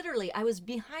 They're literally, I was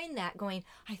behind that going,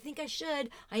 I think I should,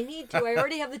 I need to, I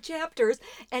already have the chapters.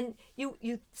 And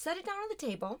you set it down on the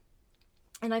table,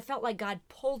 and I felt like God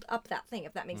pulled up that thing,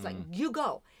 if that makes sense. You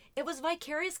go. It was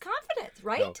vicarious confidence,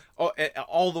 right? No. Oh,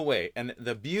 all the way. And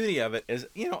the beauty of it is,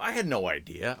 I had no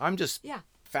idea. I'm just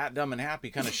fat, dumb, and happy,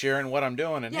 kind of sharing what I'm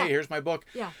doing. And hey, here's my book.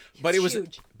 Yeah, but it was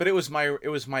huge. But it was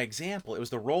my example. It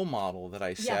was the role model that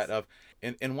I set of.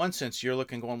 In one sense, you're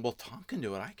looking, going, well, Tom can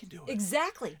do it. I can do it.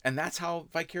 Exactly. And that's how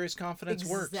vicarious confidence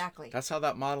works. Exactly. That's how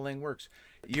that modeling works.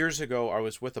 Years ago, I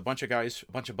was with a bunch of guys,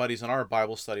 a bunch of buddies in our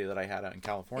Bible study that I had out in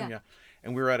California,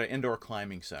 and we were at an indoor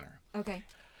climbing center. Okay.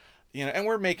 And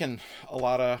we're making a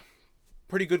lot of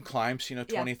pretty good climbs, 20,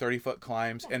 30-foot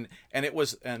climbs. And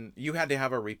you had to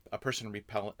have a person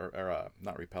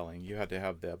not repelling. You had to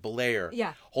have the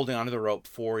belayer holding onto the rope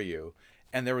for you.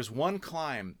 And there was one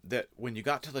climb that when you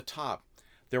got to the top,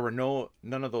 there were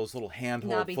none of those little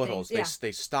handhold footholds.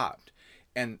 They stopped.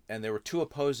 And there were two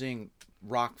opposing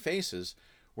rock faces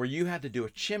where you had to do a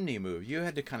chimney move. You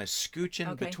had to kind of scooch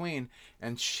in between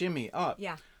and shimmy up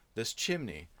this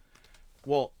chimney.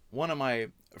 Well, one of my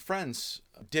friends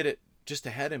did it just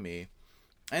ahead of me,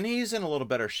 and he's in a little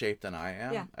better shape than I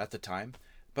am at the time.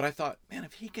 But I thought, man,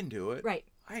 if he can do it,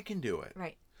 I can do it.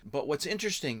 Right. But what's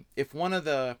interesting, if one of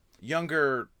the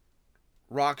younger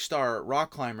rock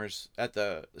climbers at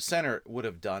the center would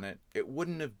have done it, it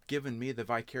wouldn't have given me the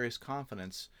vicarious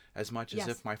confidence as much as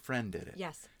if my friend did it.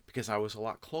 Yes. Because I was a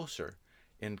lot closer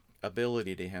in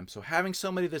ability to him. So having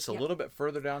somebody that's a little bit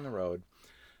further down the road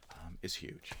is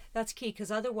huge. That's key,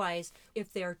 because otherwise,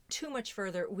 if they're too much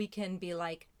further, we can be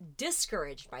like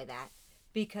discouraged by that,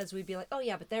 because we'd be like, oh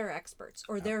yeah, but they're experts,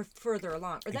 or they're further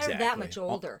along, or they're that much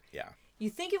older. You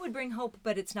think it would bring hope,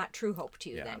 but it's not true hope to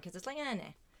you then, because it's like, nah.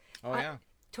 Oh, yeah.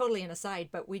 Totally an aside,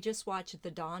 but we just watched The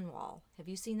Dawn Wall. Have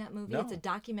you seen that movie? No. It's a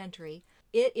documentary.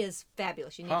 It is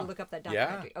fabulous. You need to look up that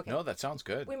documentary. Yeah. Okay. No, that sounds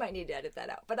good. We might need to edit that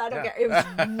out, but I don't care. It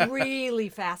was really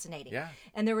fascinating. Yeah.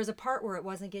 And there was a part where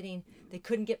they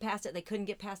couldn't get past it,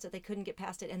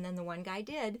 and then the one guy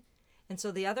did. And so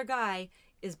the other guy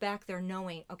is back there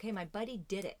knowing, okay, my buddy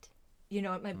did it.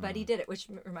 My buddy did it, which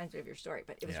reminds me of your story,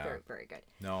 but it was very, very good.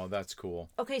 No, that's cool.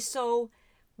 Okay, so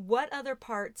what other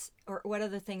parts or what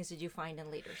other things did you find in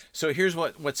leaders? So here's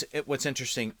what's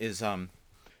interesting is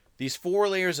these 4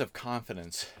 layers of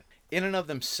confidence, in and of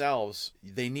themselves,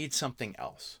 they need something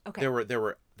else. Okay. There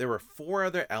were 4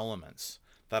 other elements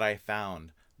that I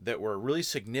found that were really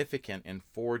significant in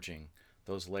forging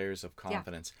those layers of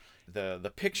confidence. Yeah.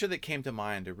 The picture that came to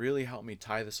mind to really help me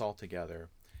tie this all together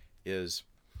is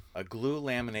a glue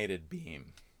laminated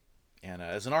beam. And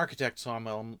as an architect, so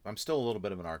I'm still a little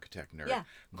bit of an architect nerd. Yeah,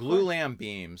 glue lam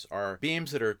beams are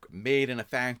beams that are made in a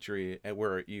factory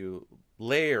where you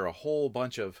layer a whole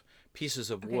bunch of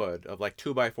pieces of wood, of like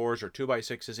 2x4s or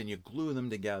 2x6s, and you glue them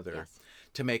together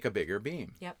to make a bigger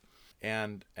beam. Yep.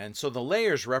 And so the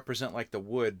layers represent like the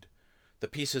wood, the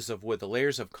pieces of wood. The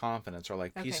layers of confidence are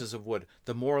like pieces of wood.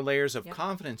 The more layers of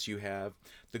confidence you have,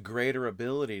 the greater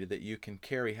ability that you can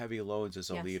carry heavy loads as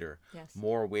a leader. Yes.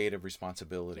 More weight of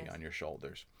responsibility on your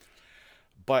shoulders.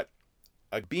 But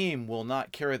a beam will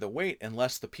not carry the weight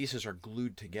unless the pieces are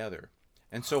glued together.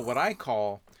 And so what I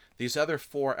call these other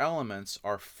 4 elements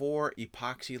are 4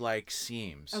 epoxy-like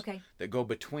seams that go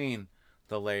between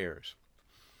the layers.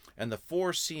 And the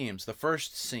 4 seams, the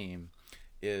first seam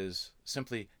is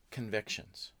simply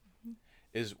convictions,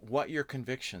 is what your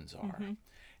convictions are.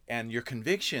 And your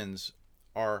convictions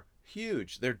are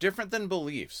huge. They're different than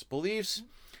beliefs. Beliefs,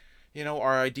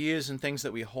 are ideas and things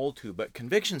that we hold to, but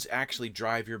convictions actually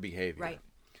drive your behavior. Right.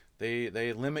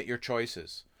 They limit your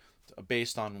choices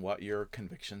based on what your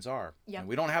convictions are. Yep. And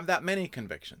we don't have that many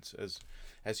convictions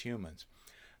as humans.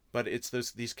 But it's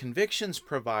these convictions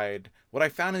provide, what I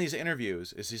found in these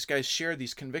interviews is these guys shared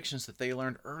these convictions that they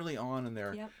learned early on in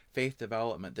their faith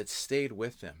development that stayed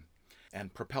with them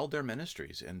and propelled their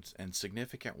ministries in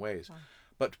significant ways. Wow.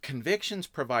 But convictions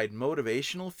provide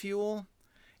motivational fuel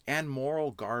and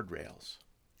moral guardrails.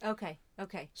 Okay.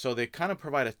 So they kind of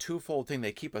provide a twofold thing.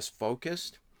 They keep us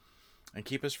focused and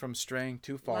keep us from straying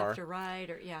too far. Left or right,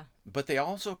 But they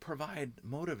also provide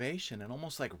motivation and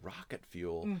almost like rocket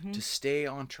fuel to stay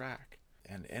on track.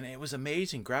 And it was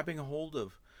amazing grabbing a hold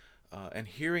of and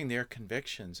hearing their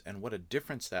convictions and what a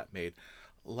difference that made.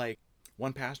 Like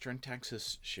one pastor in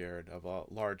Texas shared, of a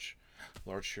large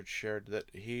church, shared that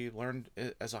he learned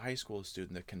as a high school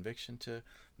student the conviction to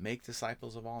make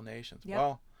disciples of all nations. Yep.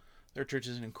 Well, their church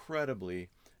is an incredibly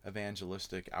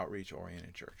evangelistic,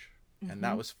 outreach-oriented church. And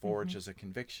that was forged as a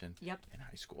conviction in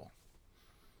high school.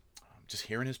 just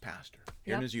hearing his pastor,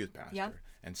 hearing his youth pastor,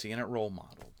 and seeing it role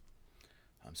modeled.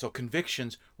 So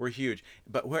convictions were huge.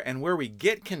 But where we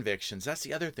get convictions, that's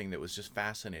the other thing that was just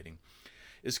fascinating,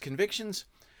 is convictions,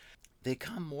 they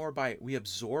come more by, we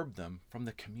absorb them from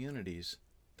the communities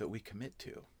that we commit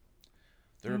to.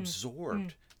 They're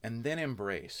absorbed and then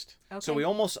embraced. Okay. So we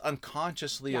almost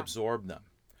unconsciously absorb them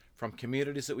from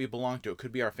communities that we belong to. It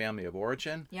could be our family of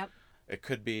origin. Yep. It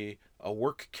could be a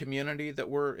work community that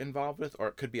we're involved with, or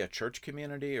it could be a church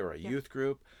community or a youth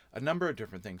group, a number of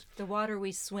different things. The water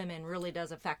we swim in really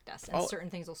does affect us, and certain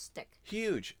things will stick.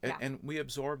 Huge. Yeah. And we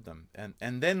absorb them, and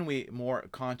then we more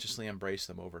consciously embrace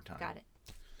them over time. Got it.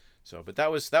 So, but that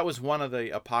was one of the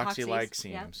epoxy-like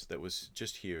seams that was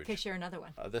just huge. Okay, share another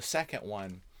one. The second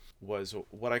one was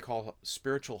what I call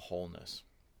spiritual wholeness.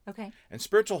 Okay. And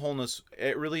spiritual wholeness,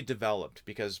 it really developed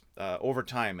because over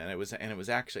time, and it was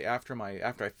actually after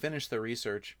I finished the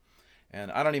research,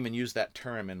 and I don't even use that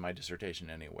term in my dissertation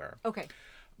anywhere. Okay.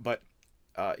 But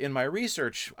in my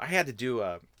research, I had to do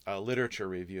a literature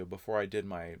review before I did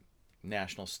my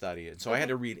national study, and so I had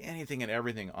to read anything and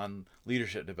everything on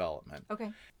leadership development.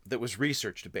 Okay. That was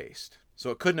research based.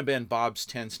 So it couldn't have been Bob's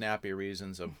 10 snappy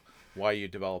reasons of why you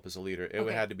develop as a leader. It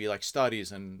had to be like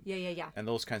studies and and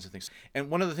those kinds of things. And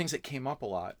one of the things that came up a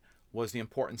lot was the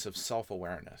importance of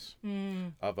self-awareness,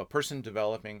 of a person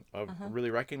developing, of really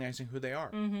recognizing who they are.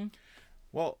 Mm-hmm.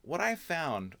 Well, what I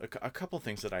found, a couple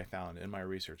things that I found in my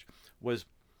research, was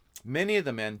many of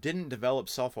the men didn't develop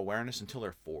self-awareness until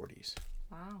their 40s.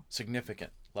 Wow.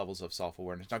 Significant levels of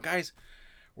self-awareness. Now, guys,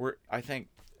 I think,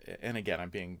 and again, I'm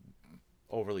being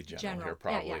overly general here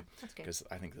probably, because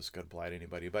I think this could apply to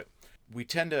anybody, but we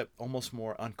tend to almost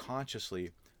more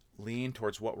unconsciously lean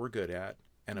towards what we're good at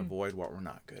and avoid what we're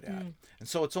not good at. And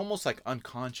so it's almost like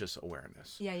unconscious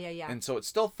awareness. Yeah. And so it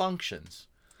still functions.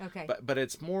 Okay. But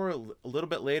it's more a little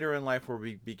bit later in life where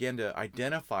we begin to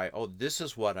identify, oh, this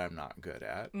is what I'm not good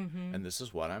at, and this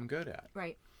is what I'm good at.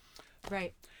 Right.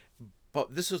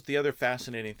 But this is the other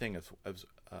fascinating thing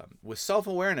with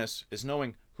self-awareness is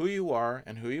knowing who you are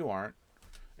and who you aren't,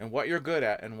 and what you're good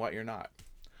at and what you're not.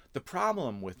 The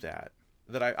problem with that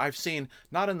I've seen,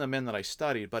 not in the men that I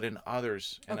studied, but in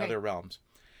others in other realms,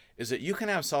 is that you can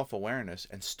have self-awareness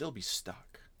and still be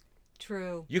stuck.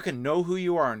 True. You can know who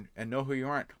you are and know who you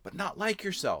aren't, but not like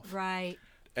yourself. Right.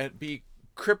 And be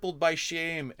crippled by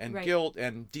shame and guilt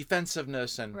and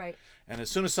defensiveness, and as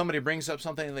soon as somebody brings up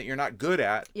something that you're not good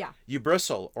at, you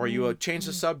bristle or you change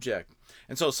the subject.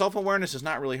 And so self-awareness is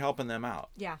not really helping them out.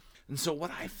 Yeah. And so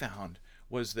what I found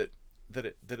was that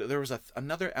there was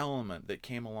another element that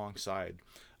came alongside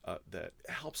that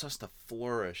helps us to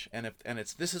flourish, and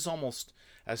this is almost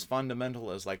as fundamental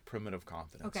as like primitive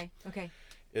confidence. Okay.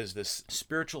 Is this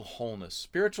spiritual wholeness?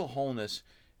 Spiritual wholeness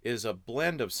is a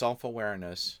blend of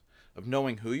self-awareness, of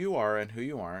knowing who you are and who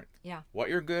you aren't, what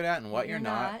you're good at and what you're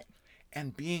not,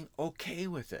 and being okay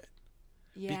with it.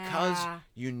 Yeah. Because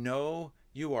you know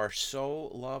you are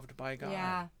so loved by God.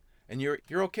 Yeah. And you're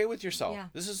okay with yourself. Yeah.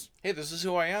 This is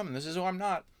who I am and this is who I'm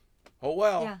not. Oh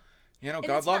well. Yeah.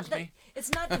 God loves me.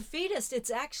 It's not defeatist. It's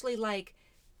actually like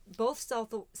both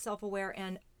self-aware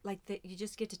and like that you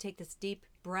just get to take this deep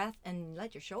breath and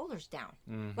let your shoulders down.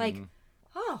 Mm-hmm. Like,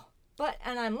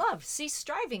 and I'm loved. Cease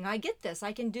striving. I get this.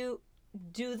 I can do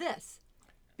this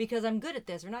because I'm good at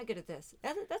this or not good at this.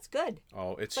 That's good.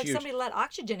 Oh, it's like huge. Somebody let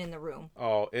oxygen in the room.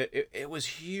 Oh, it was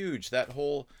huge, that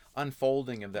whole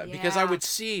unfolding of that, because I would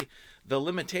see the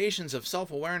limitations of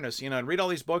self-awareness, and read all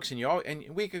these books, and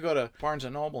we could go to Barnes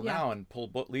and Noble now and pull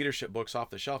leadership books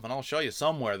off the shelf, and I'll show you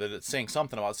somewhere that it's saying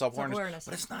something about self-awareness.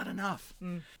 But it's not enough.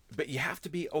 But you have to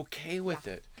be okay with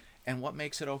it. And what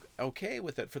makes it okay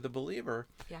with it for the believer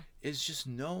is just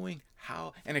knowing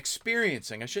how and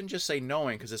experiencing. I shouldn't just say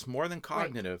knowing, because it's more than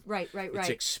cognitive. Right. It's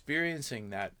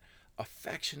experiencing that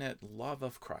affectionate love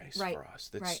of Christ for us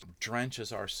that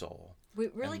drenches our soul. We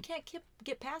really can't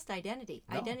get past identity.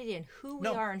 No. Identity and who we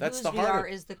are and whose we are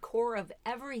is the core of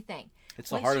everything. It's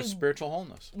the heart of spiritual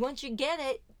wholeness. Once you get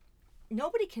it,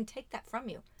 nobody can take that from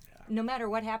you. Yeah. No matter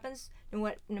what happens,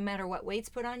 no matter what weight's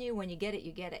put on you, when you get it,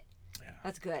 you get it. Yeah.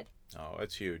 That's good. Oh,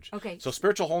 it's huge. Okay. So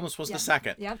spiritual wholeness was the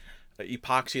second. Yep.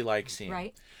 Epoxy-like seam.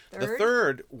 Right. The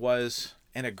third was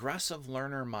an aggressive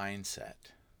learner mindset.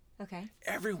 Okay.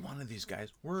 Every one of these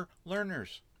guys were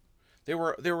learners. They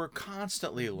were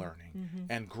constantly learning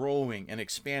and growing and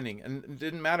expanding. And it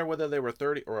didn't matter whether they were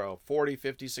 30 or 40,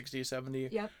 50, 60,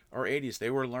 70 or 80s. They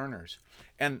were learners.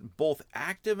 And both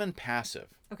active and passive.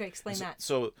 Okay, explain that.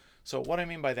 So what I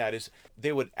mean by that is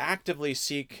they would actively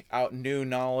seek out new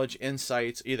knowledge,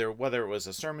 insights, either whether it was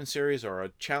a sermon series or a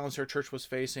challenge their church was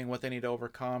facing, what they need to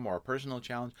overcome, or a personal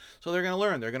challenge. So they're going to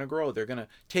learn, they're going to grow, they're going to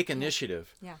take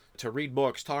initiative to read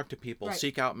books, talk to people,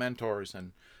 seek out mentors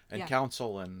and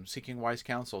counsel and seeking wise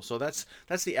counsel. So that's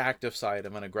the active side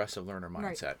of an aggressive learner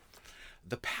mindset. Right.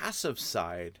 The passive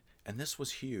side, and this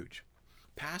was huge,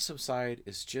 passive side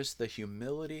is just the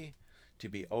humility to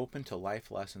be open to life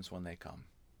lessons when they come.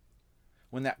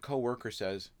 When that coworker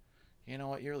says, you know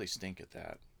what, you really stink at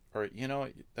that. Or, you know,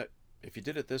 that if you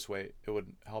did it this way, it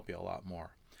would help you a lot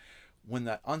more. When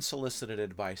that unsolicited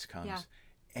advice comes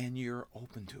and you're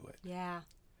open to it. Yeah.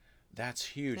 That's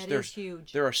huge. That is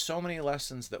huge. There are so many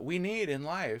lessons that we need in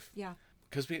life. Yeah.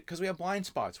 Because we have blind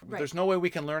spots. Right. There's no way we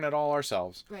can learn it all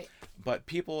ourselves. Right. But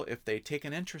people, if they take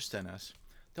an interest in us,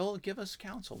 they'll give us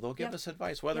counsel. They'll give us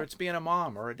advice, whether it's being a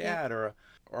mom or a dad or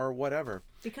whatever.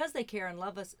 Because they care and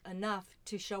love us enough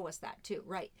to show us that too,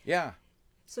 right? Yeah.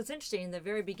 So it's interesting, in the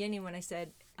very beginning when I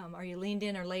said, are you leaned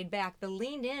in or laid back? The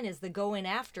leaned in is the go in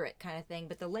after it kind of thing,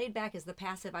 but the laid back is the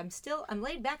passive. I'm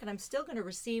laid back and I'm still going to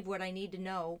receive what I need to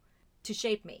know to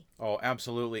shape me. Oh,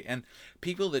 absolutely. And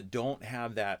people that don't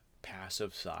have that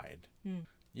passive side,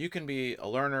 you can be a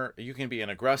learner, you can be an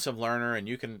aggressive learner, and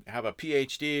you can have a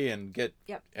PhD and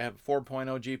have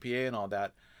 4.0 GPA and all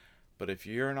that. But if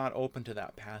you're not open to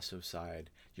that passive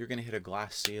side, you're going to hit a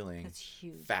glass ceiling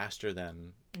faster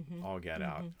than all get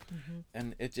out.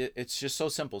 And it's just so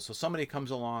simple. So somebody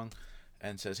comes along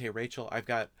and says, hey, Rachel,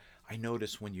 I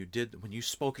noticed when you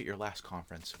spoke at your last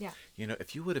conference, you know,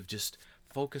 if you would have just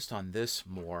focused on this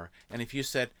more, and if you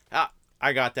said,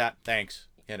 I got that, thanks,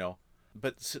 you know.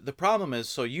 But the problem is,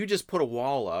 so you just put a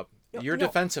wall up, your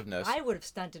defensiveness. I would have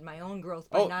stunted my own growth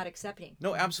by not accepting.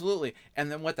 No, absolutely.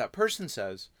 And then what that person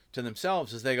says to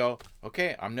themselves is they go,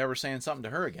 okay, I'm never saying something to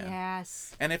her again.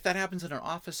 Yes. And if that happens in an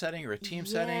office setting or a team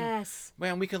setting,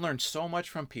 man, we can learn so much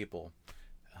from people.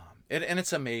 And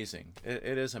it's amazing.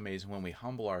 It is amazing when we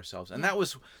humble ourselves. And what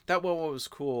was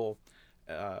cool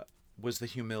was the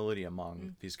humility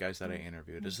among these guys that I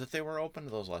interviewed, is that they were open to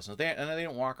those lessons. They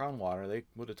didn't walk on water. They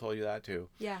would have told you that too.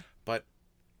 Yeah. But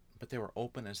they were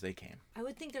open as they came. I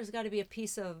would think there's got to be a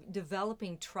piece of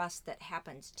developing trust that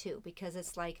happens too, because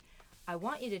it's like, I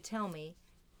want you to tell me,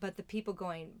 but the people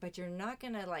going, but you're not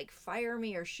going to like fire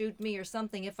me or shoot me or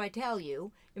something if I tell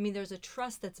you. I mean, there's a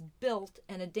trust that's built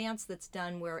and a dance that's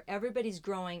done where everybody's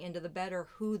growing into the better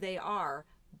who they are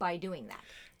by doing that.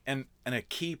 And a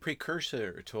key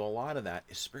precursor to a lot of that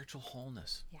is spiritual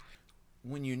wholeness. Yeah.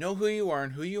 When you know who you are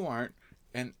and who you aren't,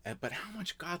 but how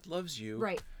much God loves you.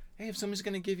 Right. Hey, if somebody's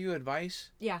going to give you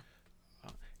advice. Yeah.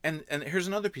 And here's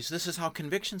another piece. This is how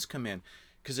convictions come in.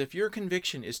 Because if your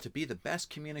conviction is to be the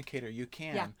best communicator you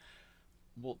can,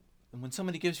 well, when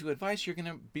somebody gives you advice, you're going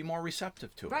to be more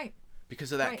receptive to it. Right.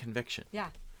 Because of that conviction. Yeah.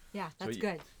 Yeah, that's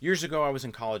good. Years ago, I was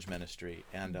in college ministry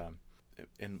and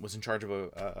was in charge of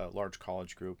a large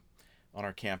college group on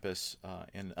our campus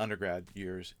in undergrad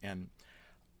years. And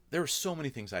there were so many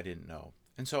things I didn't know.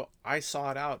 And so I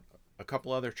sought out a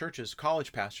couple other churches,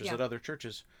 college pastors at other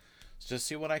churches, to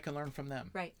see what I can learn from them.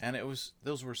 Right. And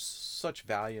those were such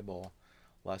valuable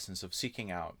lessons of seeking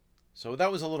out. So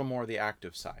that was a little more the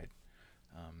active side.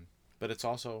 But it's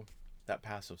also that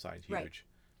passive side, huge. Right.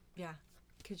 Yeah.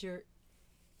 Because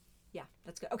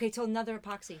that's good. Okay, so another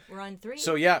epoxy. We're on 3?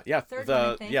 So third one,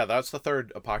 I think. That's the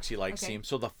third epoxy-like seam.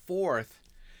 So the fourth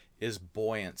is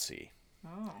buoyancy.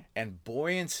 Oh. And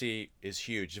buoyancy is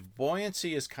huge.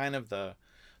 Buoyancy is kind of the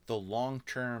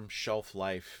long-term shelf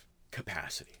life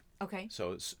capacity. Okay.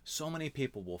 So many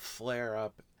people will flare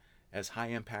up as high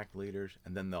impact leaders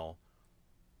and then they'll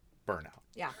burn out.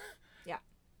 Yeah. Yeah.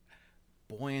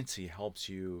 Buoyancy helps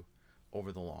you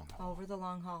over the long haul. Over the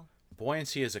long haul.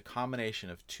 Buoyancy is a combination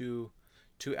of two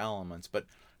elements, but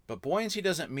buoyancy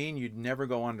doesn't mean you'd never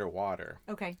go underwater.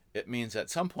 Okay. It means at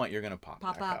some point you're going to pop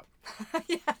back up.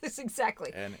 Yes,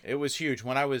 exactly. And it was huge.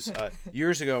 When I was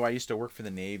years ago, I used to work for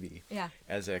the Navy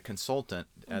as a consultant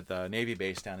at the Navy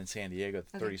base down in San Diego, at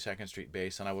the 32nd Street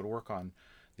base, and I would work on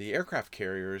the aircraft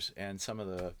carriers and some of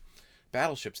the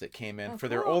battleships that came in for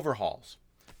their overhauls.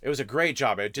 It was a great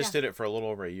job. I just did it for a little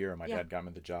over a year. My dad got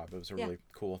me the job. It was a really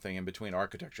cool thing in between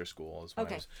architecture schools when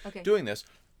I was doing this.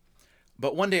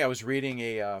 But one day I was reading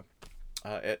at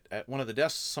one of the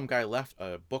desks, some guy left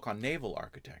a book on naval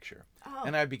architecture. Oh.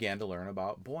 And I began to learn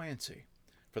about buoyancy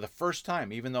for the first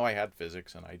time, even though I had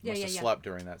physics and I must have slept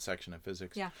during that section of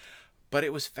physics. Yeah. But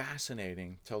it was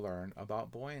fascinating to learn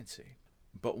about buoyancy.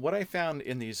 But what I found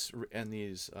in these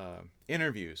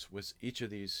interviews with each of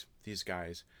these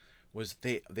guys was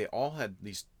they all had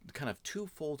these kind of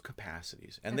twofold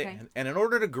capacities, and Okay. and in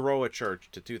order to grow a church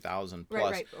to 2,000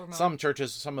 plus, Right, or more. some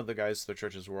churches, some of the guys, their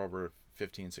churches were over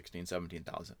 15, 16,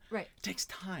 17,000. Right. It takes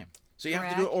time, so you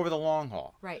have to do it over the long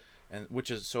haul. Right. And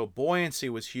so buoyancy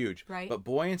was huge. Right. But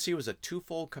buoyancy was a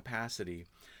twofold capacity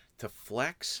to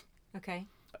flex, Okay.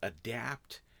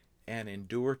 adapt, and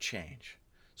endure change.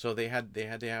 So they had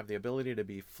to have the ability to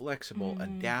be flexible,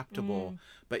 adaptable,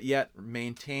 but yet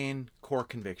maintain core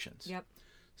convictions. Yep.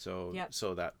 So Yep.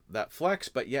 so that flex,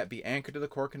 but yet be anchored to the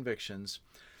core convictions,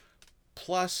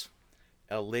 plus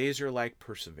a laser-like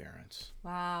perseverance.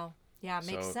 Wow. Yeah, it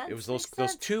makes So sense. it was Makes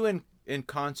those sense. two in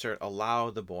concert allow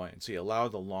the buoyancy, allow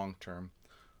the long-term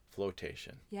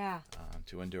flotation Yeah.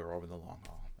 to endure over the long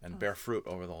haul and bear fruit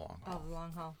over the long haul. Oh, the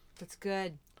long haul. That's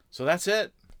good. So that's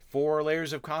it. 4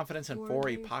 layers of confidence and 4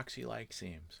 layers. epoxy-like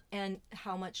seams. And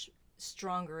how much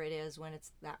stronger it is when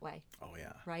it's that way, Oh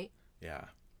yeah, right? yeah.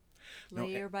 No,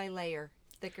 Layer by layer,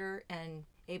 thicker and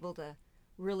able to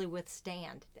really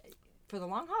withstand for the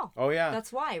long haul. Oh yeah.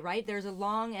 That's why, right? There's a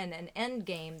long and an end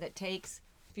game that takes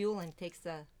fuel and takes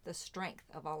the strength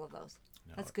of all of those.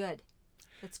 That's good.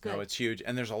 That's good. No, it's huge,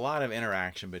 and there's a lot of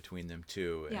interaction between them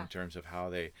too, Yeah. in terms of how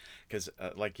they, because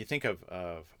like you think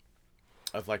of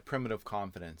like primitive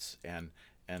confidence and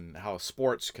how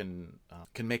sports can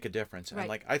make a difference, Right. and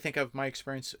like I think of my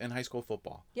experience in high school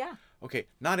football. Yeah. Okay,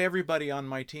 not everybody on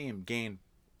my team gained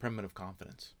primitive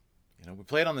confidence. You know, we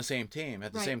played on the same team,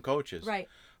 had the Right. same coaches, Right.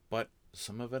 but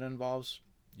some of it involves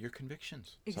your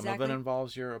convictions. Some of Exactly. it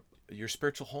involves your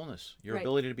spiritual wholeness, your Right.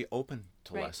 ability to be open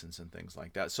to Right. lessons and things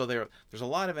like that. So there's a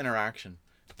lot of interaction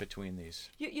between these.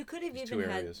 You could have These even two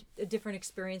had areas. a different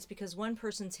experience because one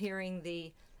person's hearing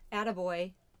the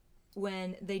attaboy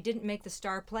when they didn't make the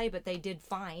star play, but they did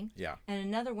fine. Yeah. And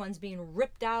another one's being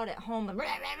ripped out at home. And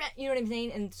you know what I'm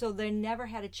saying? And so they never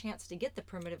had a chance to get the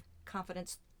primitive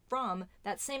confidence from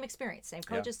that same experience. Same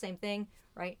coaches, same thing,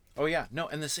 right? Oh yeah, no,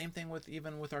 and the same thing with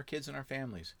even with our kids and our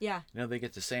families. Yeah. You know, they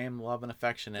get the same love and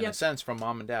affection in a Yep. sense from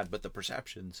mom and dad, but the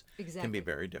perceptions can Exactly. be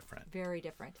very different. Very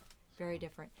different. Very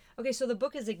different. Okay, so the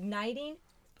book is Igniting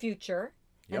Future,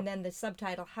 Yep. and then the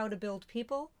subtitle, How to Build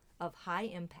People of High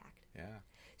Impact. Yeah.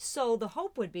 So the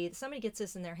hope would be that somebody gets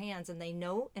this in their hands and they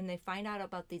know and they find out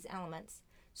about these elements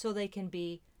so they can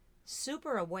be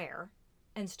super aware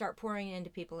and start pouring it into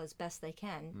people as best they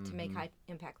can to make high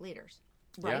impact leaders.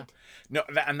 Right? Yeah.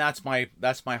 No, and that's my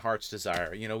heart's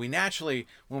desire. You know, we naturally,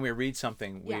 when we read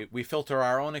something, Yeah. we filter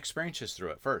our own experiences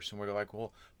through it first, and we're like,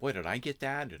 well, boy, did I get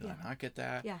that? Did Yeah. I not get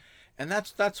that? Yeah. And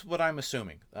that's what I'm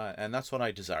assuming, and that's what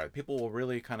I desire. People will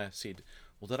really kind of see,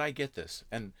 well, did I get this?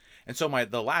 And so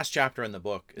the last chapter in the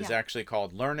book is Yeah. actually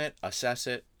called "Learn It, Assess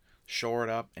It, Shore It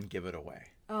Up, and Give It Away."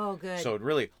 Oh, good. So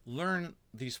really learn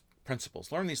these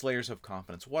principles, learn these layers of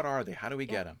confidence. What are they? How do we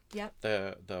get them? Yep.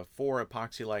 The 4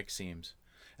 epoxy-like seams,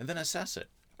 and then assess it.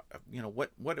 You know,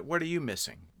 what are you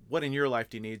missing? What in your life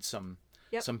do you need some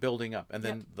building up? And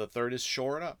then the third is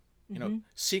shore it up. You know,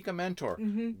 seek a mentor,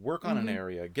 work on an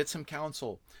area, get some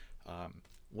counsel,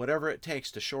 whatever it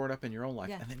takes to shore it up in your own life,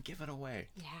 Yeah. and then give it away.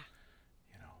 Yeah.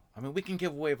 You know, I mean, we can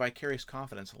give away vicarious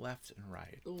confidence left and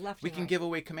right. Left We and can right. give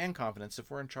away command confidence if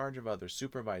we're in charge of others,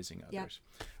 supervising Yep. others,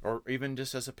 or even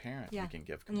just as a parent, Yeah. we can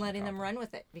give And command letting them confidence. run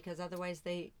with it because otherwise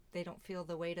they don't feel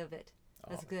the weight of it.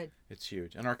 That's Oh. good. It's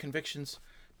huge, and our convictions,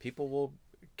 people will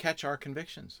catch our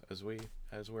convictions as we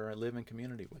live in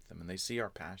community with them, and they see our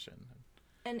passion.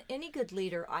 And any good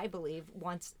leader, I believe,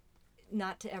 wants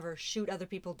not to ever shoot other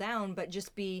people down, but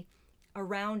just be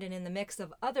around and in the mix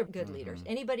of other good leaders.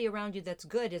 Anybody around you that's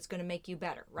good is going to make you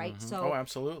better, right? So Oh,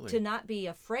 absolutely. to not be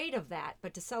afraid of that,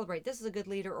 but to celebrate, this is a good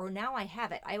leader, or now I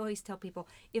have it. I always tell people,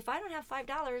 if I don't have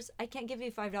 $5, I can't give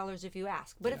you $5 if you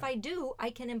ask. But if I do,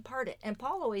 I can impart it. And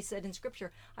Paul always said in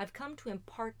Scripture, I've come to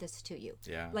impart this to you.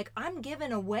 Yeah. Like I'm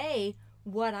giving away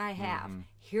what I have.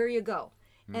 Here you go.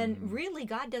 And really,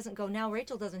 God doesn't go, now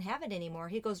Rachel doesn't have it anymore.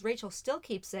 He goes, Rachel still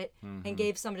keeps it and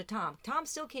gave some to Tom. Tom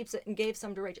still keeps it and gave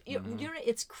some to Rachel. You know,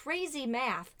 it's crazy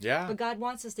math. Yeah. But God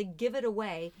wants us to give it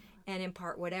away and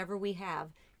impart whatever we have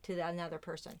to another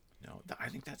person. No, I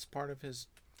think that's part of His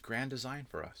grand design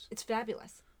for us. It's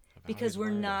fabulous Of how because He's we're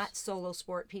wired not us. solo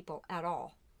sport people at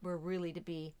all. We're really to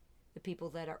be the people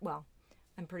that are, well,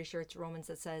 I'm pretty sure it's Romans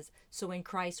that says, so in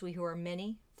Christ we who are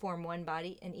many form one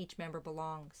body and each member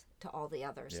belongs to all the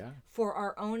others Yeah. for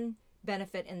our own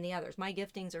benefit and the others. My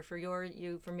giftings are for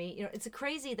you, for me. You know, it's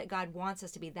crazy that God wants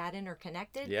us to be that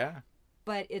interconnected, Yeah.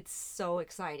 but it's so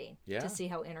exciting Yeah. to see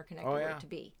how interconnected Oh, we're yeah. to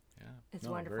be. Yeah. It's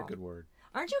no, wonderful. Very good word.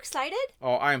 Aren't you excited?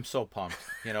 Oh, I am so pumped.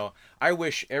 I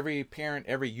wish every parent,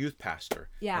 every youth pastor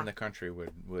Yeah. in the country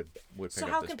would pick So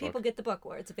up how this can book. people get the book?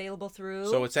 Where it's available through?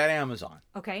 So it's at Amazon.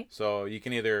 Okay. So you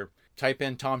can either type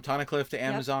in Tom Tunnicliff to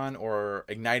Amazon or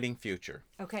Igniting Future.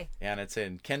 Okay. And it's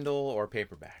in Kindle or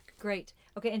paperback. Great.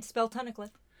 Okay, and spell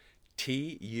Tunnicliff.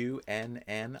 Tunnicliff.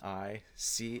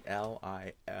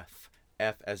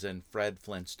 F as in Fred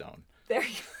Flintstone. There you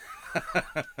go.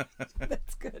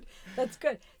 That's good. That's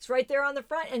good. It's right there on the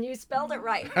front, and you spelled it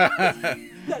right.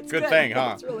 That's Good thing, huh?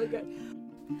 That's really good.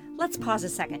 Let's pause a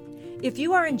second. If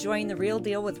you are enjoying The Real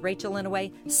Deal with Rachel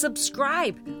Inouye,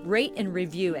 subscribe, rate, and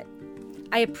review it.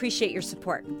 I appreciate your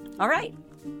support. All right,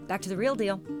 back to The Real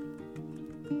Deal.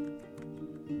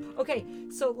 Okay,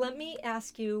 so let me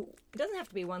ask you, it doesn't have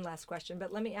to be one last question,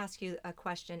 but let me ask you a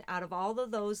question. Out of all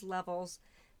of those levels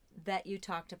that you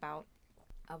talked about,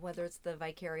 whether it's the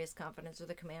vicarious confidence or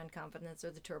the command confidence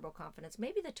or the turbo confidence,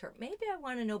 maybe I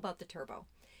want to know about the turbo,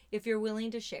 if you're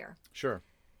willing to share. Sure.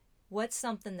 What's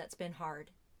something that's been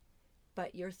hard,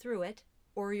 but you're through it,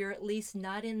 or you're at least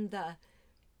not in the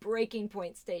breaking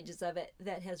point stages of it,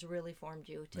 that has really formed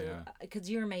you to, because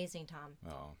you're amazing, Tom.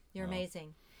 Oh, you're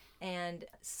amazing. And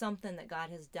something that God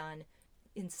has done,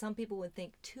 and some people would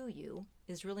think to you,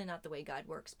 is really not the way God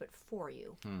works, but for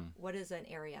you. What is an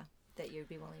area that you'd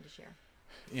be willing to share?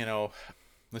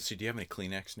 Let's see, do you have any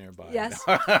Kleenex nearby? Yes,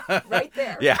 right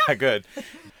there. Yeah, good.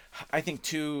 I think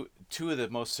two of the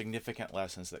most significant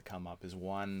lessons that come up is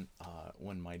one,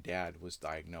 when my dad was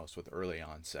diagnosed with early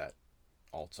onset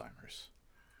Alzheimer's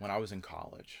when I was in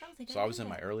college. So I was in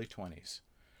my early 20s,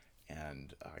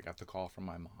 and I got the call from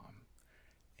my mom,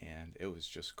 and it was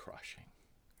just crushing.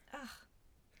 Ugh.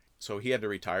 So he had to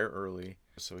retire early.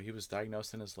 So he was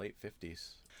diagnosed in his late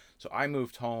 50s. So I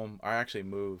moved home. I actually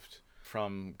moved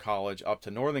from college up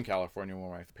to Northern California, where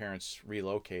my parents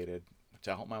relocated,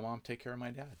 to help my mom take care of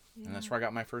my dad. Yeah. And that's where I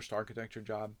got my first architecture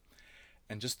job.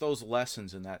 And just those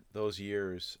lessons in those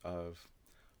years of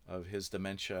his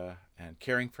dementia and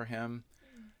caring for him,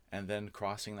 and then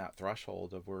crossing that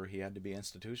threshold of where he had to be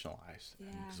institutionalized,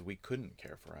 because we couldn't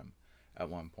care for him at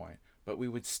one point, but we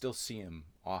would still see him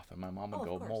often. My mom would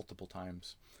go multiple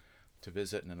times to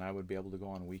visit, and then I would be able to go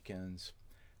on weekends.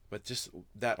 But just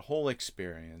that whole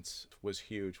experience was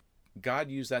huge. God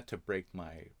used that to break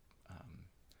my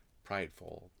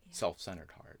prideful,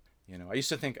 self-centered heart.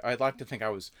 I'd like to think I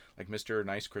was like Mr.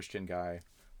 Nice Christian guy,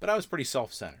 but I was pretty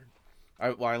self-centered.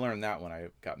 I learned that when I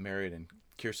got married, and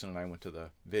Kirsten and I went to the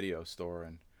video store,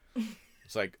 and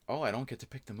it's like, oh, I don't get to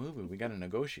pick the movie. We got to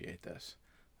negotiate this.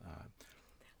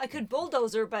 I could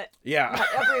bulldozer, but not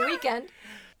every weekend.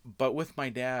 But with my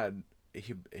dad,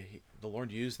 the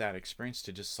Lord used that experience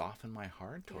to just soften my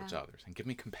heart towards others and give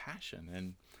me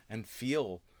compassion and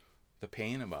feel the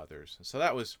pain of others. So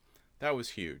that was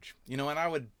huge. And I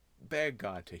would beg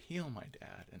God to heal my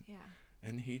dad,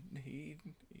 and he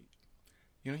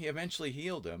eventually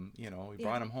healed him. He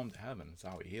brought him home to heaven. That's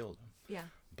how he healed him. Yeah.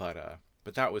 But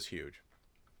that was huge.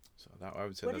 So that, I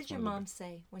would say. What did your mom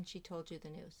say when she told you the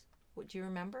news? What do you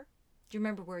remember? Do you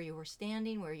remember where you were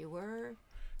standing, where you were?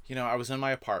 I was in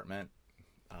my apartment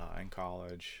in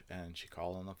college, and she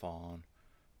called on the phone,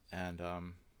 and I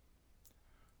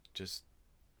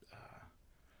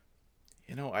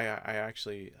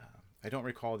actually I don't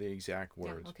recall the exact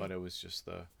words, but it was just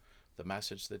the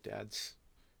message that Dad's,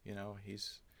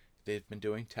 they've been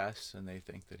doing tests, and they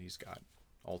think that he's got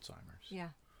Alzheimer's. Yeah.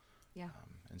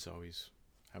 And so he's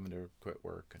having to quit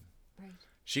work, and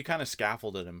she kind of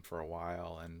scaffolded him for a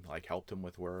while, and like helped him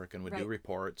with work, and would do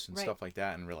reports and stuff like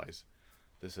that, and realized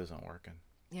this isn't working.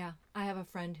 Yeah. I have a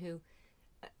friend who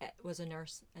was a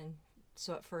nurse, and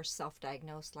so at first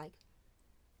self-diagnosed, like,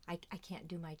 I can't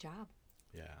do my job.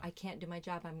 Yeah. I can't do my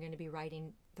job. I'm going to be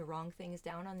writing the wrong things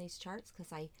down on these charts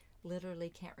because I literally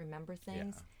can't remember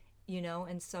things,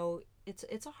 and so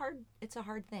it's a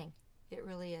hard thing. It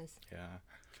really is. Yeah.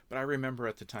 But I remember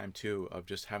at the time too of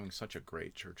just having such a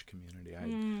great church community.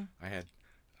 I had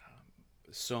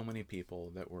so many people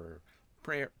that were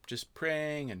just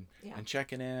praying and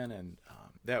checking in, and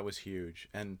that was huge.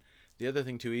 And the other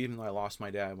thing too, even though I lost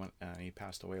my dad when he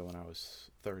passed away when I was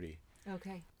 30.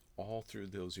 Okay. All through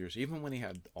those years, even when he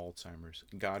had Alzheimer's,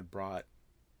 God brought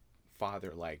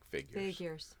father-like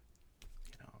figures.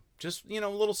 Just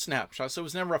little snapshots. So it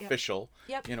was never official.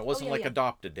 Yep. It wasn't like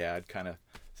adopted dad kind of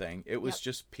thing. It was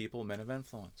just people, men of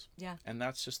influence. Yeah. And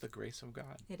that's just the grace of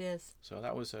God. It is. So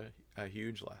that was a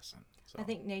huge lesson. So. I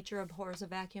think nature abhors a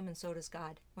vacuum, and so does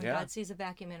God. When God sees a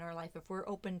vacuum in our life, if we're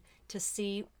open to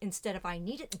see, instead of I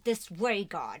need it this way,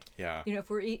 God. Yeah.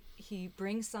 If he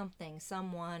brings something,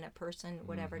 someone, a person,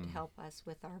 whatever, to help us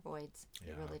with our voids.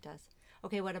 It really does.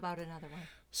 Okay, what about another one?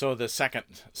 So the second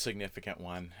significant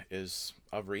one is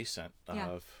of recent,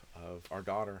 Yeah. of our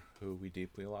daughter, who we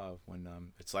deeply love.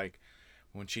 When it's like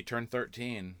when she turned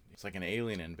 13, it's like an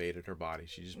alien invaded her body.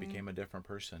 She just became a different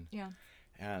person. Yeah.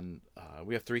 And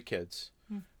we have 3 kids,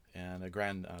 and a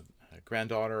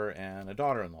granddaughter and a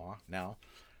daughter-in-law now.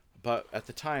 But at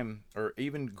the time, or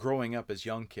even growing up as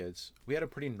young kids, we had a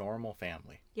pretty normal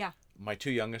family. Yeah. My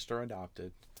 2 youngest are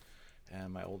adopted,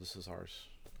 and my oldest is ours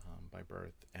by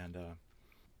birth. And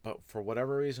but for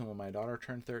whatever reason, when my daughter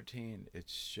turned 13,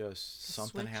 it's just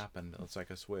something happened. It's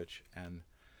like a switch, and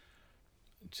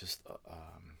just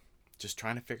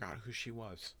trying to figure out who she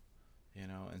was,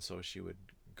 And so she would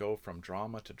go from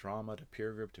drama to drama, to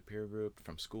peer group to peer group,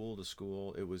 from school to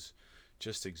school. It was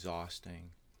just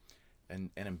exhausting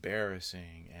and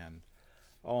embarrassing. And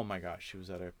oh my gosh, she was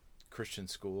at a Christian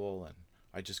school, and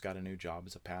I just got a new job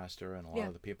as a pastor, and a lot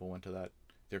of the people went to that,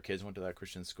 their kids went to that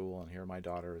Christian school, and here my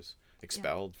daughter is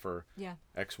expelled for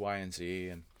X, Y, and Z.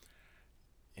 And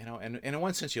and in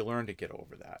one sense, you learn to get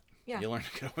over that. You learn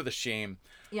to get over the shame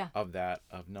of that,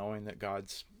 of knowing that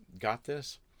God's got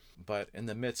this. But in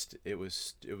the midst, it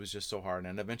was just so hard.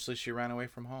 And eventually she ran away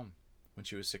from home when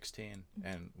she was 16.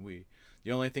 And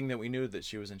the only thing that we knew, that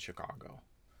she was in Chicago,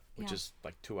 which is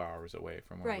like 2 hours away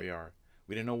from where we are.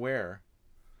 We didn't know where,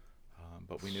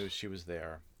 but we knew she was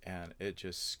there. And it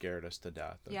just scared us to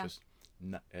death.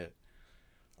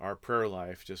 Our prayer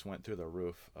life just went through the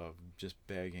roof of just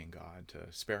begging God to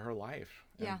spare her life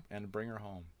and bring her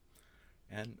home.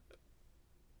 And,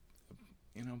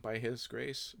 by His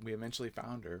grace, we eventually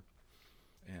found her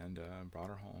and brought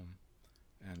her home.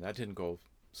 And that didn't go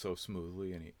so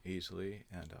smoothly and easily.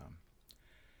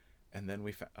 And then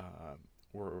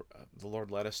the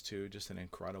Lord led us to just an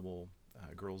incredible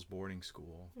girls' boarding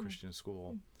school, Christian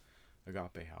school,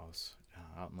 Agape House,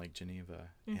 out in Lake Geneva.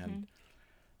 And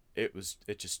it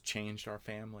just changed our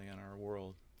family and our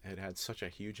world. It had such a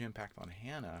huge impact on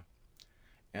Hannah.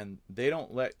 And they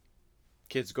don't let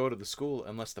kids go to the school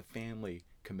unless the family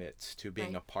commits to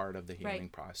being a part of the healing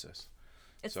process.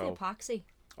 It's the epoxy.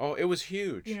 Oh, it was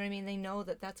huge. You know what I mean? They know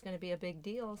that that's going to be a big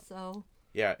deal, so...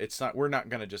 Yeah, we're not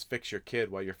going to just fix your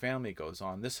kid while your family goes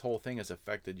on. This whole thing has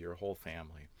affected your whole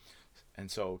family.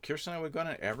 And so Kirsten and I would go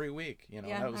to it every week.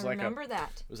 That was I remember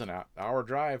that. It was an hour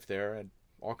drive there, and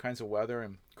all kinds of weather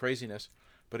and craziness,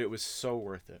 but it was so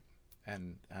worth it.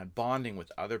 And bonding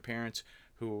with other parents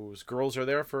whose girls are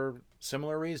there for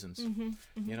similar reasons,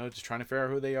 just trying to figure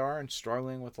out who they are and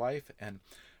struggling with life.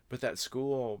 But that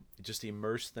school just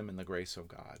immersed them in the grace of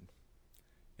God,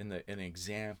 in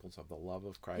examples of the love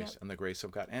of Christ and the grace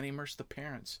of God, and immersed the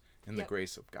parents in the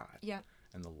grace of God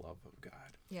and the love of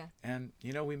God. Yeah. And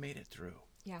we made it through.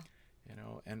 Yeah.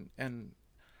 And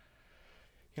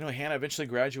Hannah eventually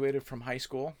graduated from high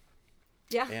school.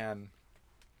 Yeah.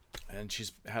 And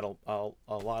she's had a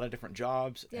lot of different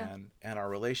jobs, and our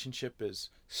relationship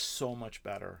is so much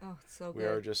better. Oh, so good. We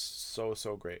are just so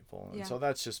grateful. And so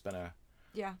that's just been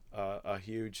a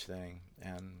huge thing.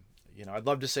 And I'd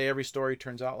love to say every story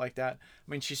turns out like that.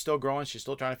 I mean, she's still growing, she's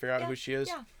still trying to figure out who she is.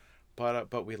 Yeah.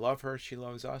 But we love her, she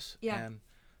loves us. Yeah. And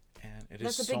it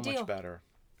is so much better.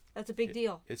 That's a big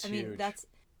deal. It's huge. I mean, that's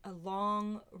a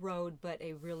long road, but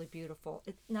a really beautiful.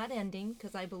 It's not ending,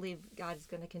 because I believe God is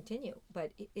going to continue,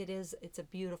 but it's a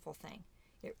beautiful thing.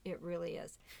 It really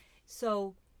is.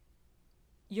 So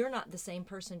you're not the same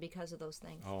person because of those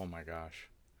things. Oh my gosh.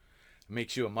 It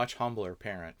makes you a much humbler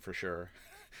parent, for sure,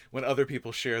 when other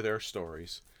people share their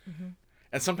stories. Mm-hmm.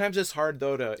 And sometimes it's hard,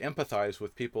 though, to empathize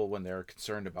with people when they're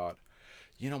concerned about,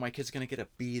 my kid's going to get a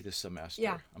B this semester.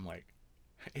 Yeah. I'm like,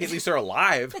 hey, at least they're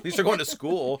alive. At least they're going to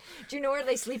school. Do you know where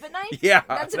they sleep at night? Yeah.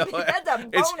 That's a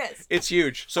bonus. It's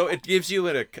huge. So it gives you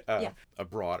a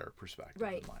broader perspective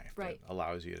in life. Right. It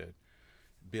allows you to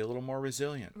be a little more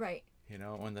resilient. Right.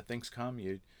 When the things come,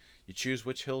 you choose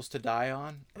which hills to die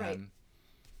on. Right.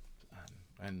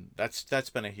 And that's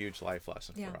been a huge life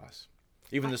lesson for us.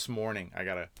 Even this morning, I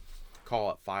got a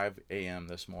call at 5 a.m.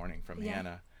 this morning from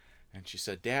Hannah. And she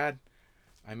said, Dad,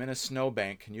 I'm in a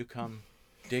snowbank. Can you come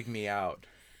dig me out?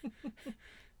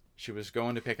 She was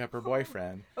going to pick up her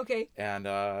boyfriend. Okay.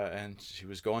 And she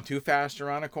was going too fast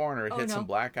around a corner. It hit some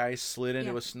black ice, slid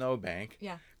into a snowbank.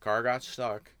 Yeah. Car got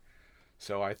stuck.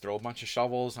 So I throw a bunch of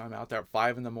shovels. I'm out there at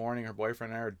 5 in the morning. Her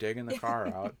boyfriend and I are digging the car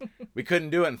out. We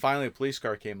couldn't do it, and finally a police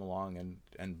car came along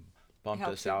and bumped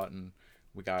us out, and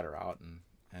we got her out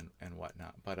and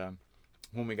whatnot. But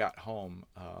when we got home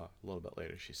a little bit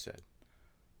later, she said,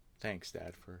 "Thanks,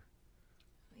 Dad, for."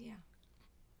 Yeah.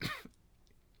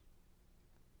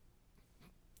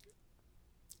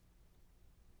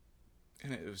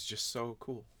 And it was just so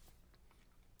cool.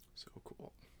 So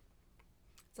cool.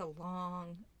 a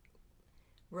long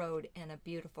road and a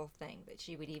beautiful thing that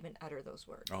she would even utter those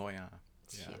words. Oh, yeah.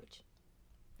 It's huge.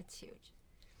 It's huge.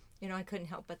 You know, I couldn't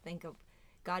help but think of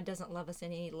God doesn't love us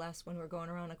any less when we're going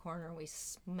around a corner and we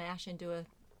smash into a,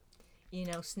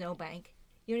 snowbank.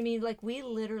 You know what I mean? Like, we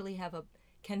literally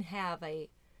can have a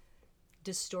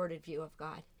distorted view of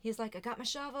God. He's like, I got my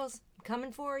shovels. I'm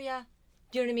coming for you.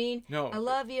 Do you know what I mean? No. I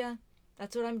love you.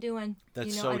 That's what I'm doing.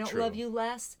 That's so I don't true. love you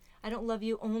less. I don't love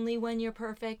you only when you're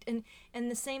perfect. And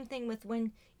the same thing with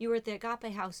when you were at the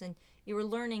Agape house and you were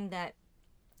learning that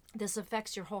this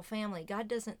affects your whole family. God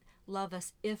doesn't love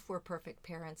us if we're perfect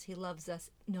parents. He loves us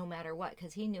no matter what,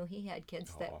 because he knew he had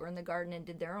kids that were in the garden and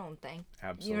did their own thing.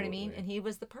 Absolutely. You know what I mean? And he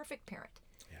was the perfect parent.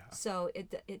 Yeah. So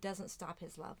it doesn't stop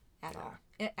his love at all.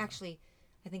 It actually,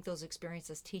 I think those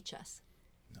experiences teach us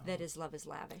that his love is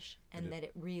lavish and that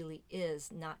it really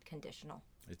is not conditional.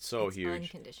 It's huge.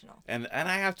 Unconditional. And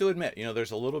I have to admit,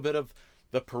 there's a little bit of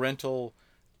the parental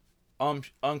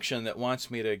unction that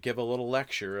wants me to give a little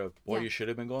lecture of, boy, you should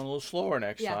have been going a little slower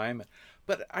next time.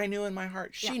 But I knew in my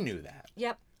heart, she knew that.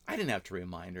 Yep. I didn't have to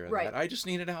remind her of that. I just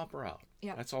needed to help her out.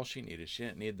 Yep. That's all she needed. She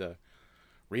didn't need the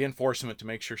reinforcement to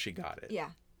make sure she got it.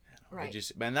 Yeah. Right.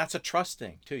 And that's a trust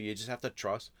thing, too. You just have to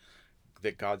trust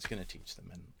that God's going to teach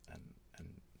them and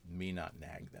me not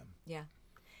nag them. Yeah.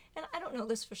 And I don't know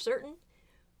this for certain,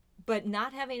 but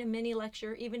not having a mini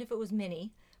lecture, even if it was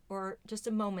mini or just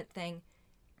a moment thing,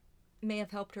 may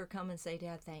have helped her come and say,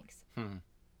 Dad, thanks. You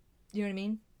know what I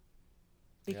mean?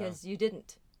 Because you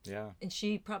didn't. Yeah. And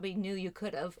she probably knew you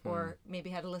could have, or maybe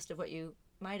had a list of what you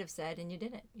might have said, and you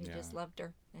didn't. You just loved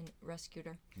her and rescued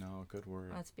her. No, good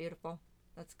word. That's beautiful.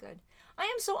 That's good. I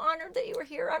am so honored that you were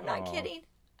here. I'm not kidding.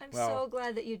 I'm so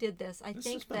glad that you did this. I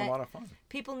think that a lot of fun.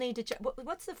 People need to check.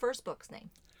 What's the first book's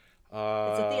name?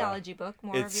 It's a theology book.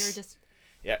 More of your just.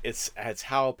 Yeah, it's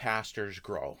How Pastors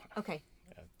Grow. Okay.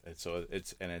 It's a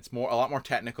lot more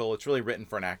technical. It's really written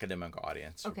for an academic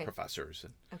audience, for professors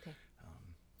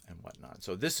and whatnot.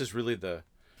 So this is really the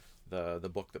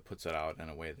book that puts it out in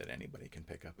a way that anybody can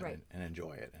pick up and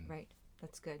enjoy it. Right.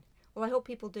 That's good. Well, I hope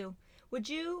people do. Would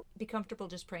you be comfortable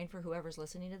just praying for whoever's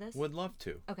listening to this? Would love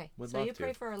to. Okay. So you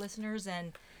pray for our listeners,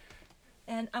 and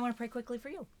I want to pray quickly for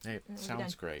you. Hey,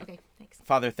 sounds great. Okay, thanks.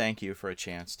 Father, thank you for a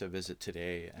chance to visit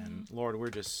today. And Lord, we're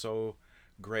just so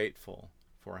grateful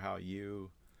for how you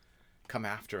come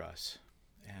after us.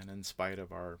 And in spite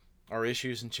of our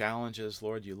issues and challenges,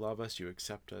 Lord, you love us, you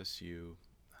accept us, you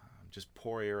just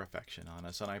pour your affection on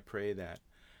us. And I pray that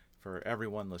for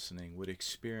everyone listening would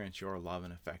experience your love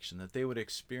and affection, that they would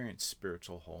experience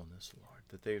spiritual wholeness, Lord,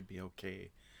 that they would be okay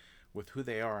with who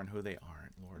they are and who they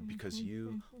aren't, Lord, because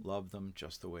you love them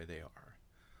just the way they are.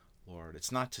 Lord,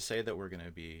 it's not to say that we're going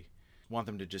to want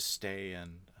them to just stay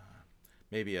in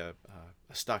maybe a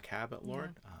stuck habit,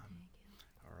 Lord,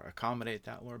 or accommodate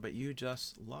that, Lord, but you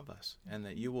just love us and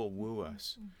that you will woo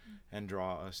us and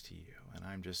draw us to you. And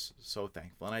I'm just so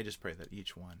thankful. And I just pray that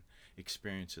each one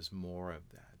experiences more of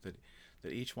that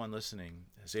each one listening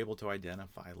is able to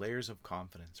identify layers of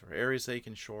confidence or areas they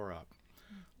can shore up,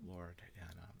 Lord,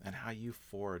 and how you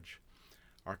forge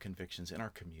our convictions in our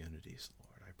communities,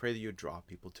 Lord. I pray that you draw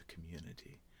people to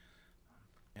community.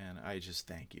 And I just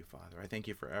thank you, Father. I thank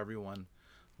you for everyone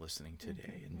listening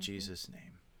today. In Jesus'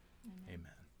 name, amen.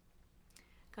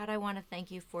 God, I want to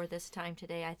thank you for this time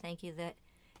today. I thank you that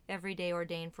every day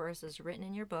ordained for us is written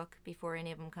in your book before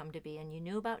any of them come to be. And you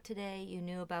knew about today. You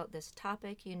knew about this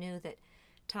topic. You knew that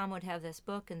Tom would have this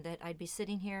book and that I'd be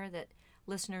sitting here, that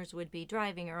listeners would be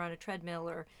driving or on a treadmill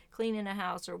or cleaning a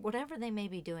house or whatever they may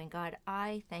be doing. God,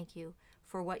 I thank you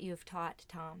for what you've taught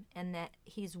Tom and that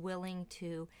he's willing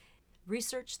to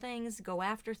research things, go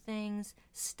after things,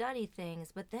 study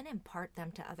things, but then impart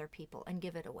them to other people and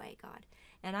give it away, God.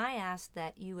 And I ask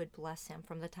that you would bless him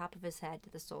from the top of his head to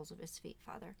the soles of his feet,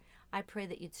 Father. I pray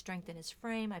that you'd strengthen his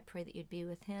frame. I pray that you'd be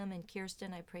with him and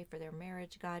Kirsten. I pray for their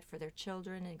marriage, God, for their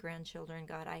children and grandchildren,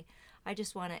 God. I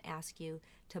just want to ask you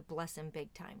to bless him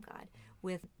big time, God,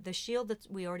 with the shield that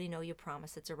we already know you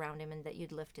promised that's around him and that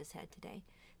you'd lift his head today.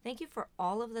 Thank you for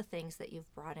all of the things that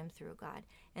you've brought him through, God.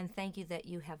 And thank you that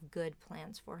you have good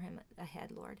plans for him ahead,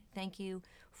 Lord. Thank you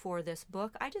for this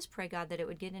book. I just pray, God, that it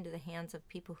would get into the hands of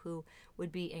people who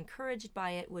would be encouraged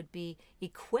by it, would be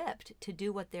equipped to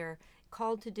do what they're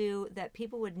called to do, that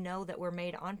people would know that we're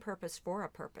made on purpose for a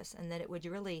purpose, and that it would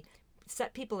really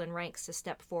set people in ranks to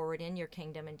step forward in your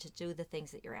kingdom and to do the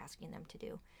things that you're asking them to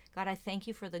do. God, I thank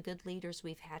you for the good leaders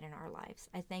we've had in our lives.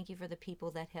 I thank you for the people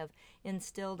that have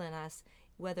instilled in us,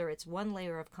 whether it's one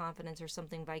layer of confidence or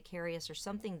something vicarious or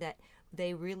something that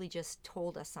they really just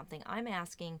told us something. I'm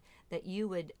asking that you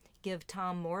would give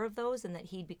Tom more of those and that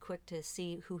he'd be quick to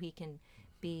see who he can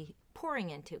be pouring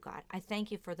into, God. I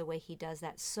thank you for the way he does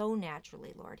that so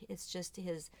naturally, Lord. It's just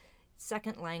his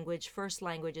second language. First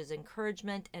language is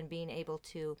encouragement and being able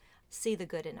to see the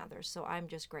good in others. So I'm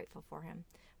just grateful for him.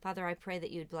 Father, I pray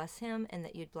that you'd bless him and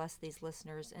that you'd bless these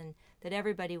listeners, and that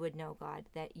everybody would know, God,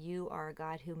 that you are a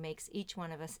God who makes each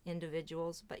one of us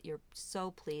individuals, but you're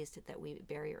so pleased that we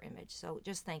bear your image. So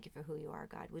just thank you for who you are,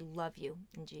 God. We love you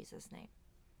in Jesus' name.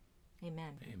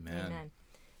 Amen. Amen. Amen.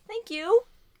 Thank you.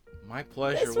 My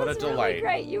pleasure. This what was a delight. Really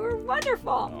great. You were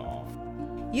wonderful.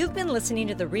 Oh. You've been listening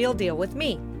to The Real Deal with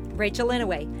me, Rachel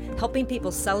Inouye, helping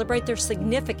people celebrate their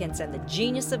significance and the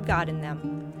genius of God in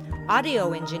them.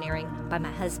 Audio engineering by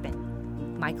my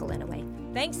husband, Michael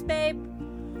Inouye. Thanks, babe.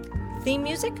 Theme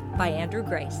music by Andrew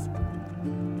Grace.